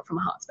you do it from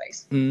a heart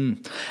space.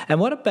 And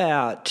what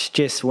about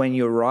just when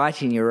you're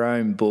writing your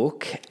own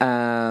book?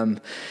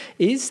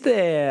 Is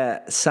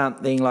there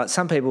something like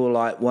some people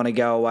want to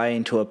go away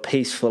into a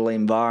peaceful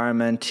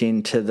environment,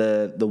 into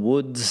the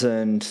woods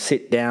and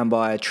sit down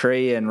by a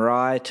tree and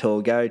write,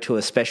 or go to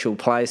a special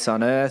place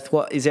on earth?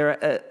 What is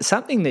there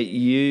something that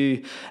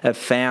you have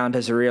found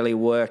has really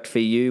worked for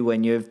you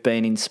when you've been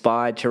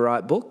inspired to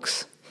write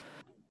books?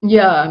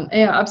 Yeah,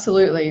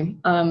 absolutely.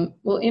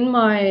 Well, in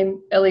my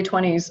early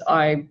 20s,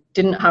 I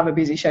didn't have a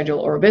busy schedule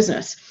or a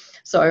business.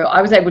 So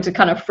I was able to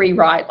kind of free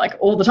write like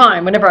all the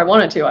time. Whenever I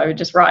wanted to, I would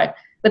just write.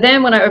 But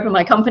then when I opened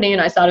my company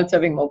and I started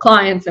serving more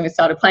clients and we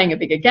started playing a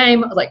bigger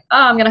game, I was like,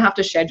 I'm going to have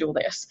to schedule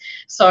this.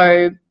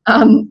 So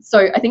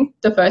I think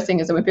the first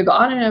thing is that when people go,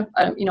 I don't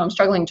know, I'm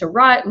struggling to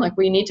write, I'm like,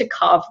 well, you need to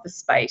carve the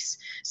space.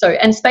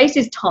 And space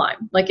is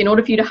time. Like in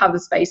order for you to have the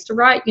space to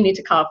write, you need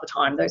to carve the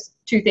time. Those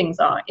two things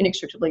are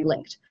inextricably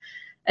linked.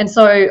 And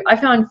so I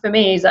found for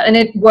me is that, and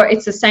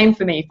it's the same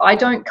for me. If I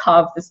don't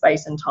carve the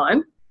space and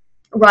time,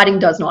 writing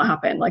does not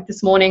happen. Like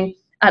this morning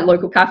at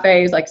local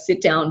cafes, like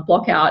sit down,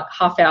 block out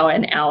half hour,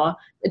 an hour.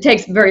 It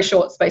takes a very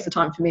short space of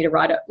time for me to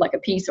write like a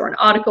piece or an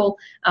article.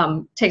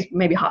 Takes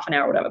maybe half an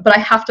hour or whatever, but I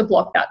have to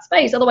block that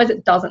space. Otherwise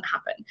it doesn't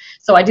happen.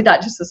 So I did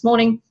that just this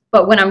morning.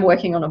 But when I'm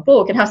working on a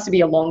book, it has to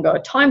be a longer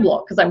time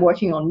block because I'm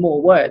working on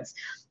more words.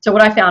 So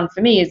what I found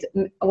for me is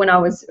when I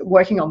was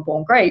working on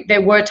Born Great,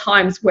 there were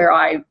times where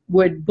I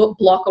would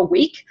block a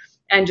week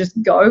and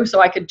just go, so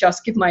I could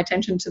just give my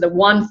attention to the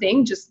one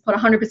thing, just put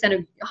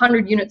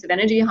 100 units of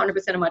energy,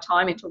 100% of my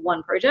time into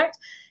one project.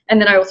 And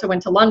then I also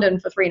went to London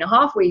for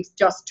 3.5 weeks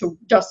just to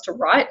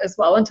write as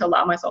well, and to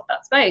allow myself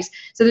that space.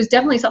 So there's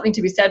definitely something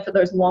to be said for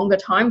those longer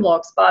time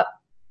blocks. But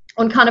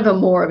on kind of a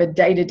more of a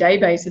day-to-day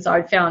basis,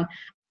 I found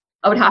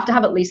I would have to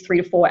have at least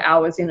 3 to 4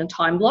 hours in a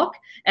time block,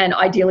 and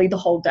ideally the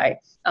whole day.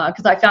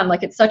 Because I found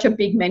like it's such a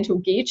big mental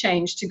gear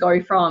change to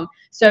go from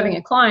serving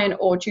a client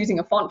or choosing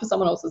a font for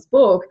someone else's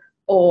book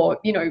or,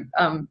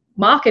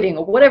 marketing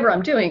or whatever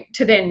I'm doing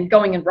to then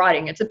going and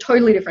writing. It's a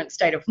totally different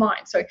state of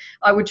mind. So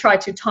I would try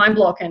to time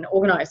block and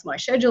organize my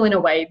schedule in a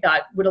way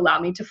that would allow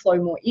me to flow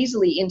more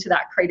easily into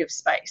that creative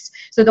space.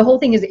 So the whole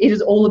thing is, it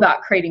is all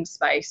about creating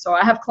space. So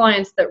I have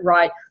clients that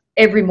write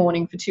every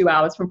morning for 2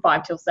 hours from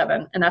 5 till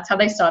 7, and that's how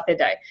they start their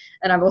day.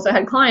 And I've also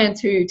had clients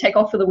who take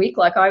off for the week,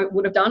 like I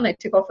would have done. They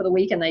took off for the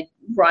week and they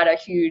write a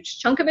huge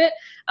chunk of it.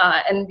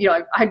 And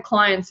I had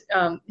clients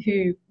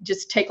who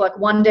just take like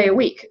 1 day a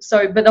week.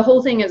 So, but the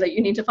whole thing is that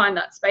you need to find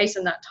that space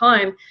and that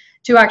time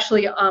to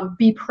actually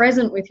be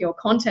present with your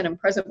content and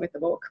present with the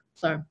book.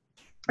 So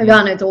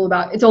again, it's all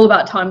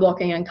about time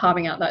blocking and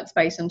carving out that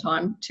space and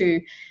time to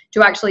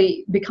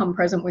actually become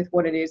present with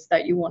what it is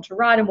that you want to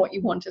write and what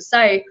you want to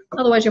say.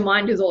 Otherwise, your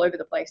mind is all over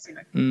the place,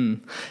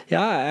 Yeah,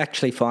 I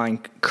actually find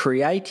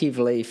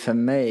creatively for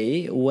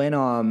me, when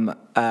I'm,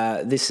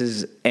 this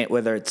is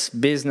whether it's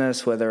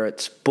business, whether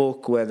it's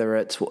book, whether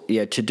it's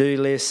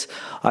to-do lists,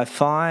 I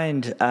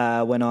find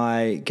when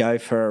I go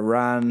for a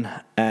run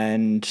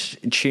and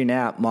tune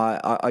out,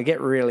 I get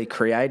really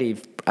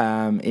creative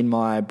in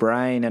my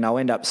brain, and I'll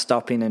end up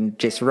stopping and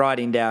just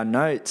writing down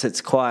notes.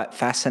 It's quite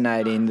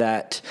fascinating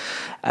that,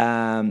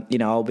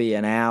 I'll be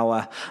an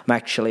hour.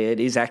 It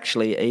is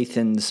actually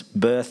Ethan's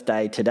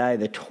birthday today,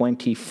 the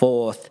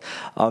 24th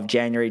of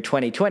January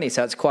 2020.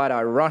 So it's quite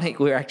ironic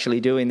we're actually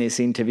doing this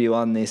interview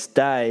on this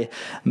day,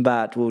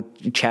 but we're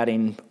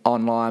chatting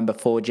online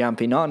before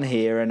jumping on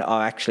here, and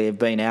I actually have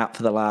been out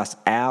for the last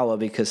hour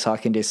because I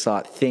can just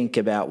think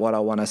about what I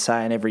want to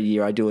say, and every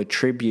year I do a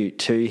tribute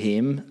to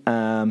him.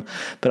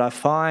 But I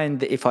find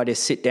that if I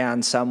just sit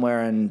down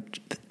somewhere and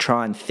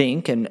try and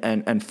think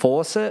and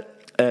force it,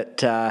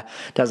 it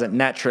doesn't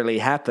naturally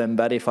happen.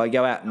 But if I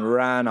go out and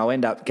run, I'll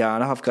end up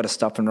going, I've got to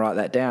stop and write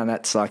that down.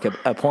 That's like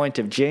a point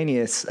of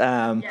genius.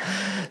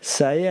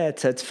 So yeah,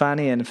 it's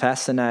funny and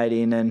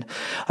fascinating. And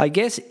I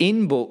guess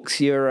in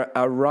books, you're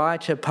a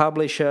writer,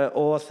 publisher,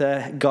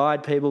 author,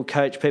 guide people,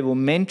 coach people,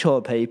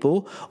 mentor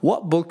people.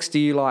 What books do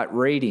you like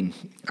reading?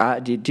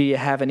 Do you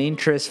have an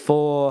interest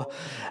for,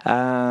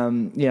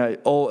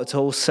 it's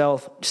all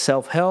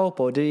self-help,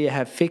 or do you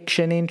have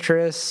fiction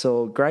interests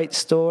or great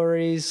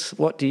stories?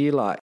 What do you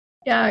like?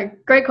 Yeah,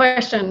 great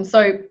question.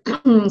 So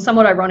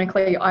somewhat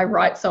ironically, I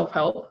write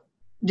self-help.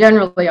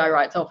 Generally, I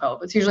write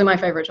self-help. It's usually my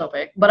favorite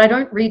topic, but I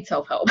don't read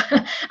self-help.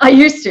 I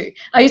used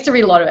to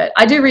read a lot of it.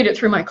 I do read it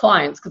through my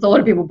clients because a lot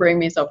of people bring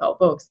me self-help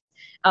books.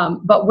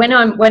 But when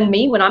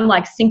I'm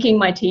like sinking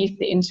my teeth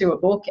into a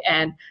book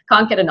and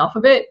can't get enough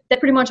of it, they're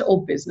pretty much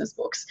all business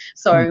books.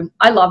 So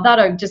I love that.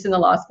 I've just in the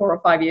last 4 or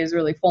 5 years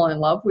really fallen in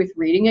love with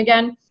reading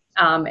again,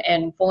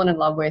 and fallen in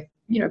love with,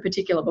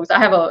 particular books. I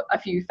have a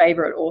few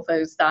favorite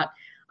authors that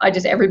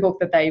every book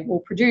that they will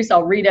produce,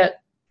 I'll read it.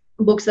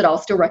 Books that I'll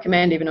still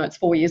recommend, even though it's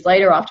 4 years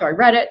later after I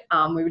read it.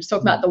 We were just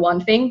talking about The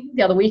One Thing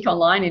the other week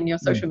online in your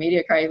social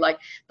media, Craig. Like,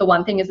 The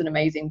One Thing is an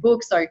amazing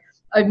book. So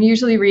I'm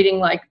usually reading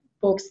like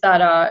books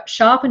that are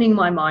sharpening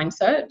my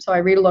mindset. So I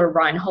read a lot of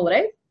Ryan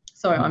Holiday.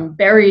 So I'm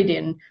buried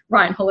in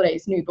Ryan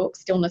Holiday's new book,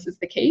 Stillness is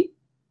the Key,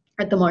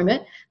 at the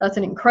moment. That's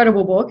an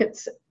incredible book.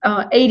 It's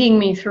aiding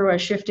me through a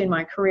shift in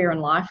my career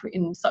and life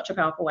in such a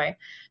powerful way.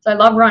 So I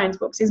love Ryan's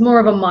books. He's more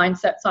of a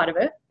mindset side of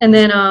it. And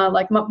then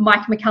like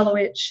Mike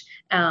Michalowicz,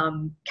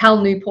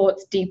 Cal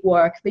Newport's Deep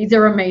Work. These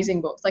are amazing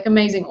books, like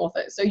amazing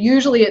authors. So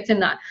usually it's in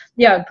that,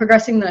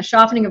 progressing the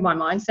sharpening of my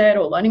mindset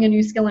or learning a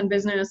new skill in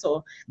business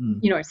or,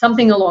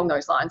 something along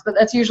those lines. But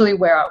that's usually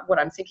what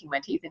I'm sinking my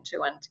teeth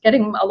into and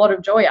getting a lot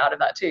of joy out of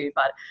that too.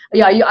 But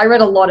yeah, I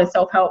read a lot of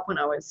self-help when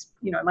I was,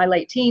 in my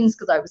late teens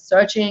because I was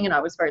searching and I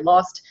was very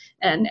lost.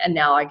 And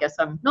now I guess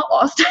I'm not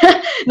lost,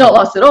 not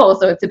lost at all.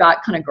 So it's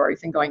about kind of growth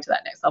and going to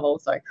that next level.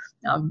 So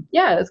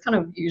that's kind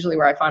of usually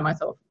where I find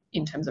myself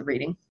in terms of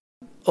reading.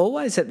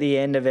 Always at the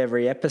end of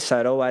every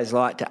episode, always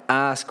like to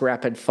ask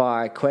rapid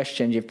fire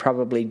questions. You've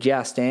probably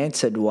just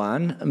answered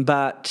one,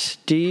 but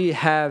do you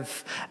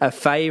have a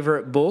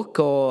favourite book,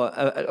 or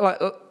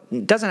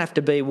it doesn't have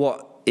to be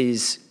what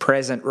is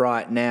present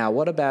right now?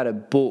 What about a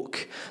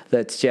book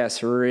that's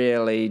just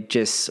really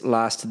just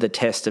lasted the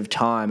test of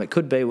time? It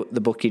could be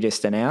the book you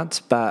just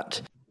announced,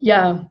 but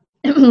yeah,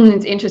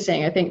 it's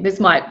interesting. I think this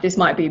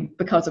might be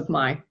because of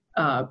my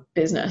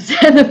business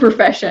and the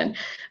profession,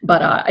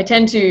 but I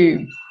tend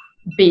to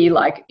be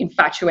like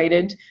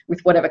infatuated with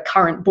whatever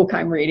current book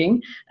I'm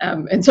reading,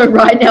 and so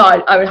right now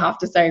I would have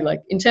to say,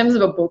 like, in terms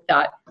of a book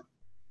that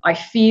I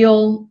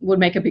feel would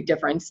make a big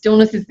difference,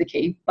 Stillness is the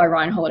Key by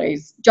Ryan Holiday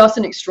is just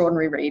an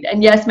extraordinary read.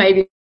 And yes,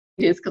 maybe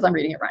it is because I'm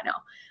reading it right now,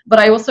 but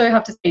I also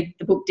have to say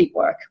the book Deep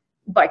Work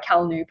by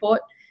Cal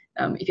Newport.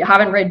 If you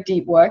haven't read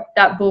Deep Work,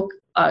 that book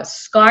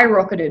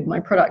skyrocketed my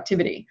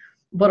productivity,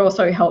 but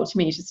also helped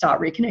me to start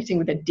reconnecting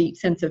with a deep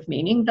sense of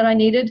meaning that I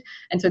needed.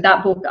 And so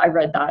that book, I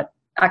read that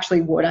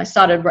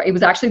it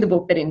was actually the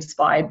book that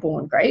inspired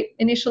Born Great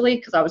initially,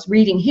 because I was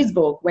reading his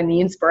book when the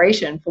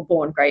inspiration for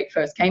Born Great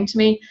first came to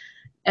me.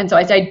 And so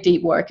I say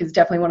Deep Work is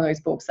definitely one of those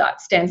books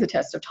that stands the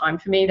test of time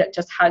for me, that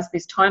just has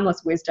this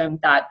timeless wisdom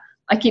that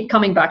I keep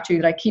coming back to,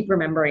 that I keep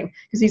remembering,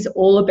 because he's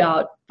all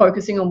about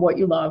focusing on what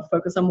you love,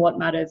 focus on what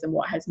matters and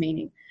what has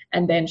meaning,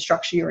 and then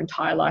structure your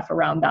entire life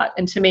around that.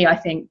 And to me, I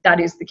think that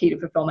is the key to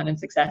fulfillment and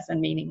success and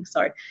meaning.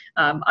 So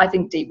I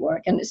think Deep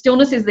Work, and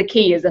Stillness is the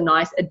Key is a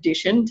nice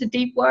addition to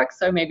Deep Work.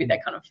 So maybe they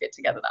kind of fit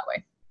together that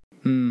way.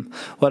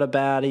 What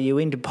about, are you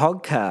into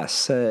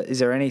podcasts? Is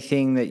there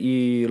anything that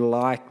you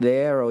like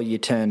there or you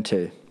turn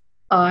to?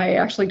 I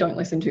actually don't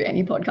listen to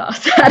any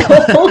podcasts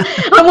at all.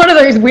 I'm one of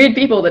those weird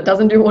people that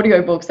doesn't do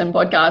audiobooks and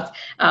podcasts.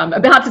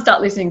 About to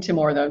start listening to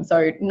more of them.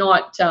 So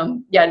not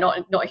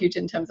huge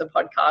in terms of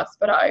podcasts,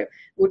 but I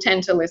will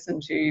tend to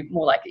listen to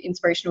more like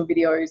inspirational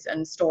videos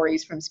and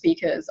stories from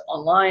speakers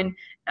online,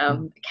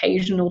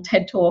 occasional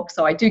TED Talks.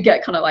 So I do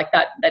get kind of like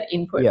that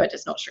input, but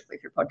just not strictly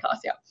through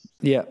podcasts.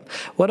 Yeah.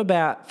 What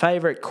about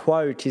favorite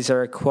quote? Is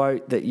there a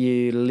quote that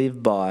you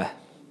live by?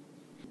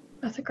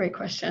 That's a great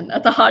question.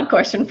 That's a hard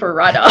question for a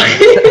writer.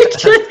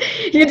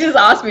 You just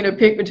asked me to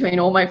pick between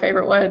all my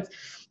favorite words.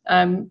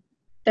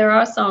 There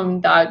are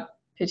some that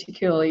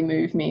particularly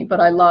move me, but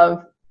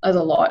there's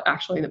a lot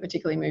actually that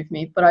particularly move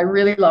me, but I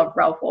really love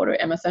Ralph Waldo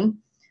Emerson.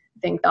 I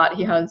think that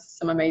he has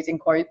some amazing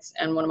quotes,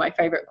 and one of my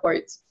favorite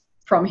quotes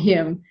from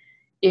him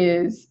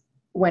is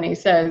when he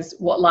says,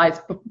 what lies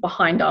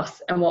behind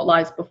us and what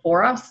lies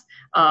before us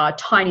are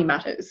tiny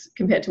matters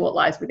compared to what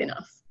lies within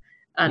us.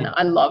 And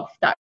I love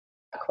that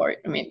quote.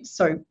 I mean,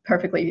 so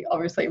perfectly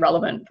obviously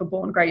relevant for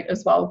Born Great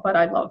as well, but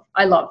I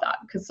love that,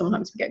 because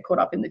sometimes we get caught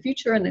up in the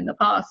future and in the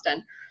past,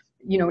 and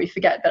we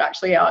forget that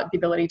actually the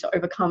ability to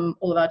overcome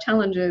all of our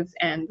challenges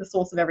and the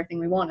source of everything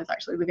we want is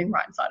actually living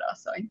right inside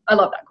us. So I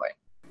love that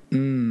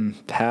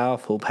quote.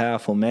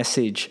 Powerful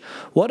message.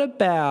 What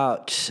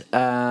about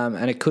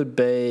and it could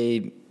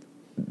be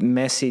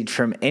message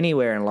from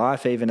anywhere in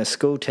life, even a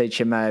school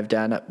teacher may have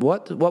done it.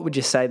 What would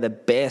you say the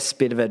best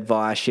bit of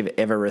advice you've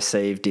ever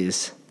received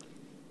is?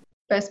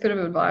 Best bit of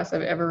advice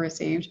I've ever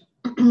received.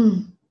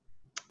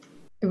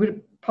 It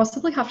would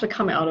possibly have to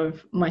come out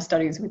of my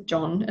studies with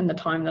John and the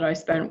time that I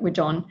spent with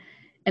John.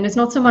 And it's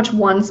not so much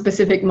one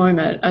specific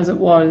moment as it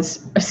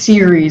was a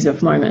series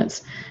of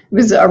moments. It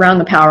was around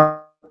the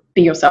power of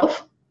be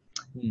yourself.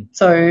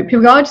 So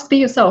people go, just be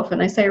yourself.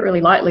 And they say it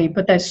really lightly,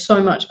 but there's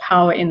so much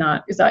power in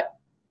that, is that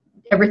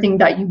everything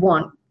that you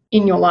want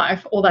in your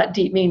life, all that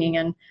deep meaning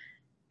and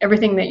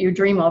everything that you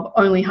dream of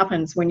only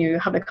happens when you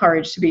have the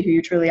courage to be who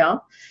you truly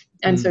are.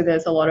 And so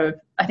there's a lot of,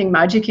 I think,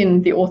 magic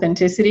in the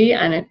authenticity.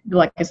 And it,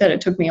 like I said,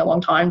 it took me a long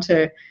time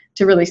to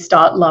really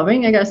start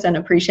loving, I guess, and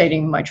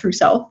appreciating my true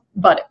self.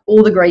 But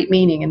all the great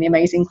meaning and the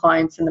amazing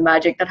clients and the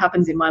magic that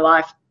happens in my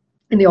life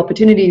and the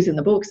opportunities in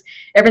the books,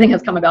 everything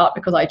has come about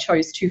because I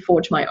chose to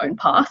forge my own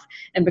path,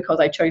 and because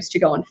I chose to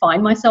go and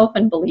find myself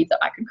and believe that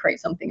I could create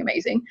something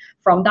amazing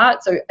from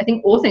that. So I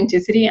think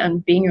authenticity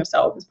and being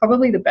yourself is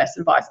probably the best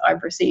advice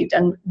I've received.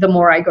 And the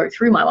more I go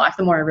through my life,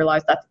 the more I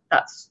realize that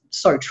that's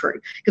so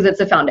true, because it's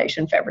the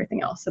foundation for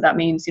everything else. So that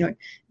means,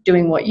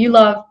 doing what you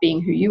love,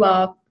 being who you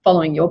are,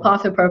 following your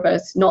path of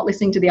purpose, not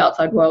listening to the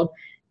outside world,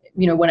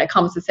 when it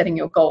comes to setting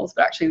your goals,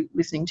 but actually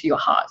listening to your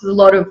heart. There's a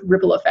lot of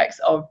ripple effects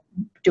of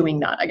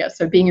doing that, I guess.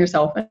 So being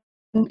yourself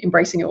and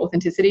embracing your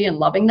authenticity and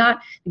loving that,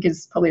 I think,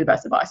 is probably the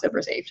best advice I've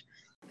received.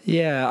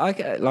 Yeah,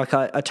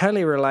 I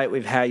totally relate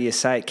with how you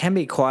say it can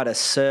be quite a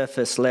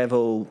surface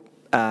level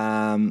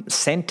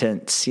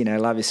sentence,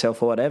 love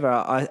yourself or whatever.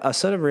 I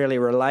sort of really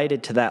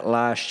related to that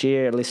last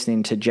year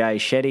listening to Jay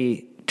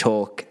Shetty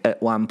talk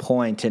at one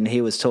point, and he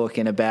was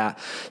talking about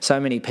so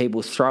many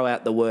people throw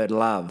out the word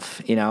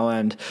love,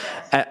 and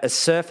at a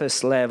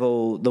surface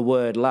level, the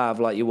word love,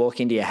 like you walk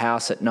into your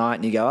house at night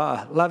and you go,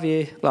 oh, love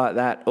you, like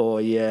that,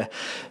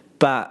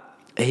 but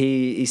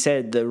he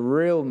said the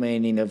real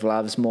meaning of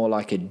love is more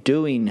like a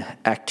doing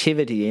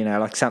activity,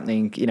 like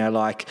something,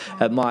 like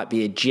it might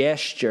be a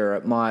gesture,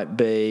 it might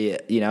be,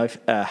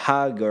 a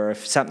hug or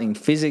something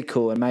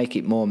physical, and make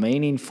it more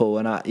meaningful.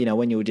 And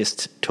when you were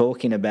just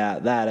talking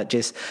about that,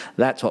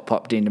 that's what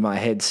popped into my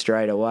head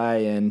straight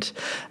away. And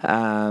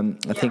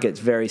I think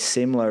it's very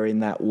similar in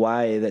that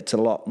way. That's a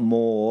lot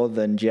more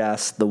than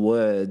just the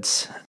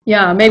words.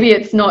 Yeah, maybe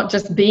it's not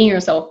just being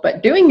yourself,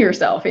 but doing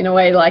yourself in a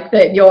way like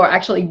that you're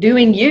actually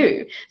doing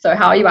you. So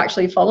how are you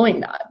actually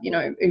following that?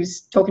 I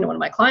was talking to one of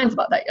my clients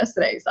about that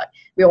yesterday. It's like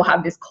we all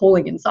have this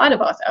calling inside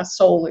of us. Our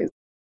soul is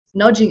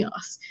nudging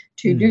us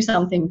to do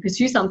something,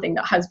 pursue something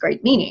that has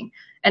great meaning.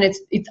 And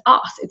it's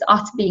us. It's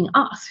us being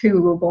us, who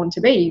we were born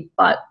to be.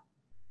 But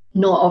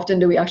not often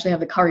do we actually have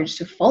the courage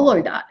to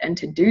follow that and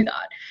to do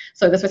that.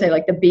 So that's why I say,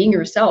 like, the being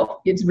yourself,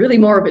 it's really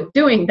more of a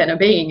doing than a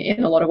being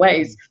in a lot of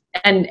ways.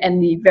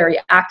 and the very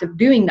act of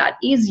doing that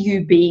is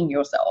you being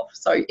yourself.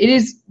 So it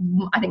is,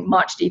 I think,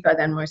 much deeper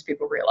than most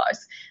people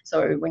realize.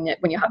 So when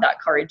you have that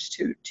courage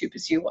to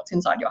pursue what's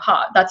inside your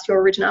heart, that's your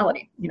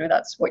originality.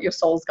 That's what your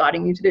soul's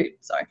guiding you to do.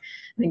 So I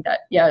think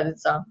that,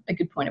 it's a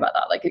good point about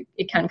that. Like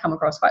it can come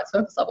across quite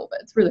surface level,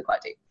 but it's really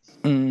quite deep.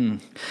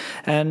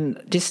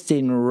 And just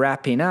in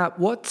wrapping up,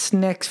 what's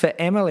next for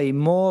Emily?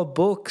 More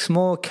books,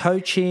 more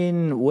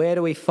coaching? Where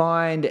do we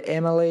find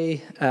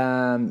Emily?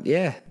 Where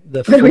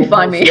do we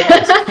find me?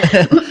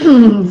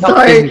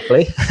 Not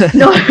physically.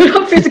 No,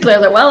 not physically. I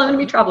was like, well, I'm going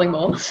to be traveling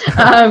more.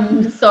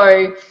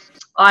 So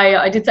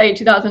I did say in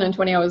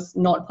 2020 I was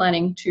not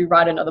planning to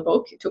write another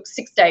book. It took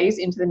 6 days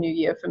into the new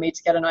year for me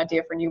to get an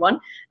idea for a new one.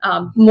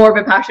 More of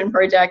a passion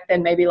project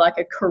than maybe like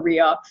a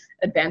career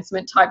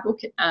advancement type book.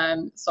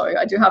 So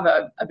I do have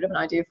a bit of an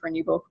idea for a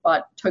new book,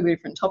 but totally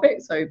different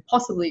topic. So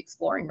possibly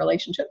exploring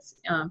relationships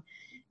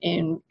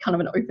in kind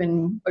of an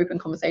open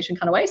conversation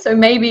kind of way. So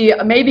maybe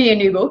a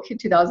new book in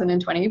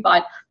 2020,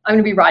 but I'm going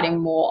to be writing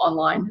more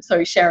online.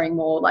 So sharing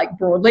more like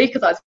broadly,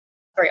 because I was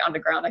very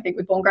underground, I think,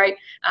 with Born Great.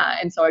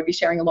 And so I'd be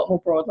sharing a lot more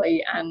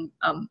broadly, and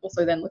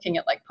also then looking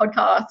at like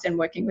podcasts and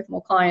working with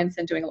more clients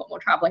and doing a lot more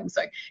traveling.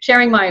 So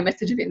sharing my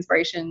message of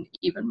inspiration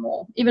even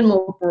more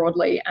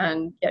broadly,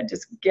 and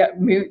just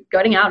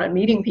getting out and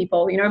meeting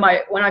people.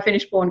 When I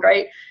finished Born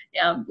Great,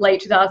 late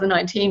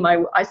 2019,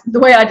 the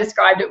way I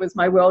described it was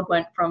my world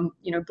went from,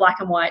 black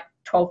and white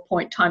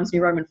 12-point Times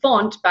New Roman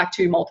font back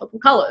to multiple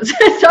colors.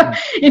 So,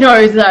 it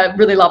was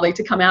really lovely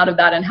to come out of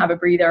that and have a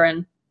breather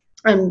and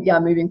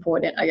moving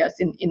forward, I guess,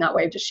 in that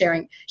way of just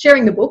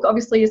sharing the book,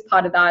 obviously, is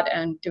part of that,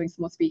 and doing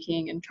some more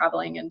speaking and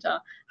traveling and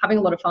having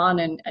a lot of fun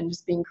and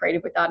just being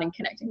creative with that and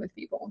connecting with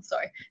people. So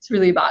it's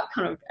really about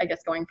kind of, I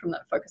guess, going from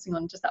that, focusing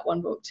on just that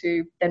one book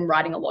to then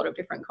writing a lot of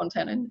different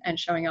content and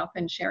showing up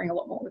and sharing a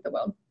lot more with the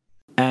world.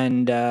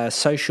 And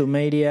social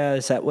media,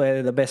 is that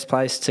where the best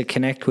place to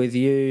connect with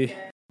you?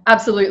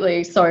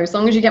 Absolutely. So as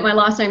long as you get my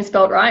last name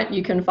spelled right,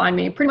 you can find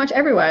me pretty much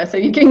everywhere. So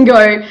you can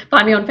go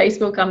find me on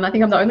Facebook. I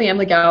think I'm the only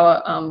Emily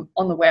Gowor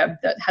on the web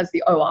that has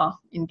the OR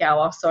in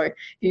Gowor. So if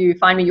you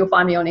find me, you'll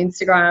find me on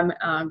Instagram.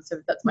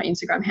 So that's my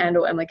Instagram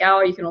handle, Emily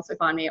Gowor. You can also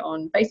find me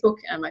on Facebook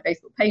and my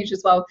Facebook page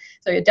as well.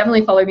 So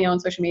definitely follow me on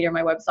social media.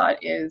 My website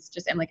is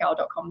just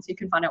emilygowor.com. So you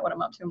can find out what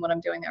I'm up to and what I'm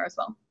doing there as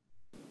well.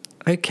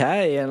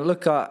 Okay, and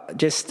look,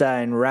 just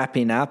in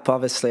wrapping up,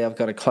 obviously I've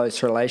got a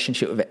close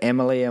relationship with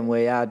Emily, and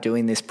we are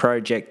doing this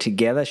project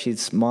together.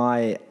 She's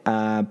my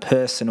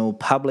personal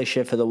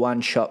publisher for the One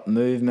Shop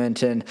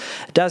Movement, and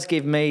it does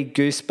give me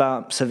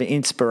goosebumps of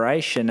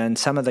inspiration, and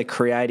some of the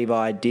creative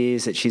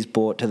ideas that she's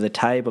brought to the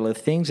table are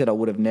things that I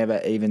would have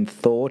never even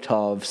thought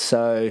of.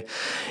 So,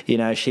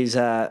 she's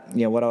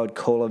what I would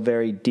call a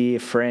very dear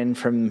friend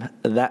from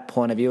that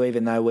point of view,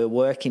 even though we're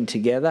working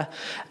together.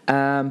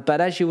 But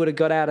as you would have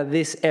got out of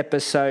this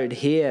episode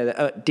here,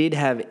 it did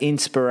have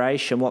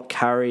inspiration, what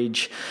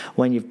courage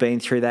when you've been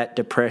through that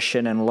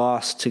depression and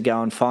loss to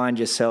go and find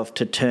yourself,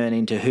 to turn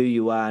into who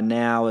you are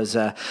now as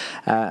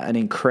an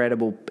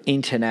incredible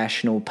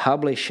international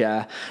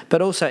publisher,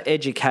 but also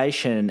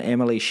education.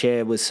 Emily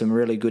shared with some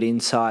really good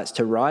insights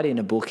to writing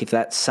a book if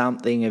that's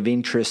something of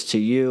interest to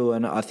you,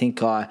 and I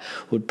think I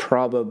would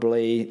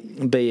probably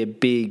be a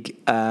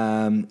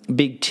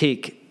big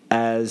tick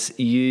as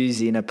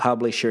using a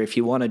publisher if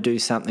you want to do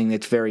something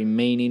that's very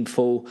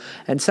meaningful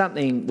and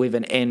something with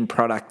an end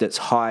product that's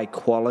high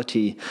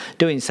quality.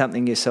 Doing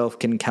something yourself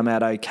can come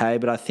out okay,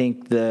 but I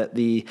think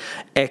the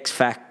X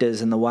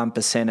factors and the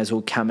 1%ers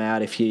will come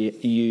out if you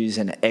use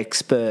an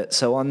expert.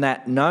 So on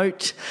that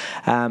note,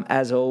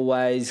 as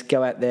always,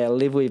 go out there,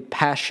 live with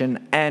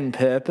passion and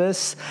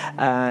purpose,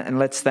 and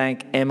let's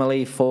thank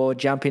Emily for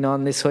jumping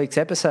on this week's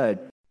episode.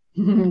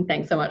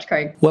 Thanks so much,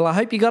 Craig. Well, I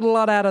hope you got a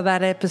lot out of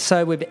that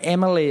episode with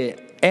Emily.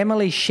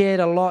 Emily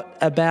shared a lot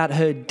about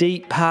her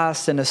deep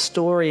past and a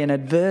story and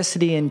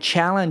adversity and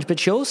challenge, but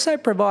she also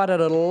provided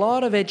a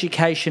lot of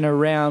education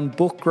around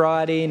book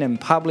writing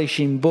and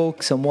publishing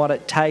books and what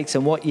it takes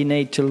and what you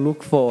need to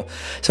look for.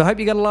 So I hope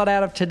you got a lot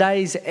out of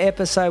today's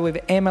episode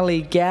with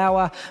Emily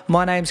Gowor.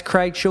 My name's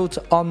Craig Schultz.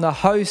 I'm the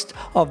host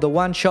of the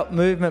One Shop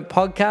Movement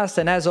podcast,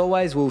 and as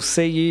always, we'll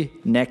see you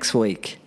next week.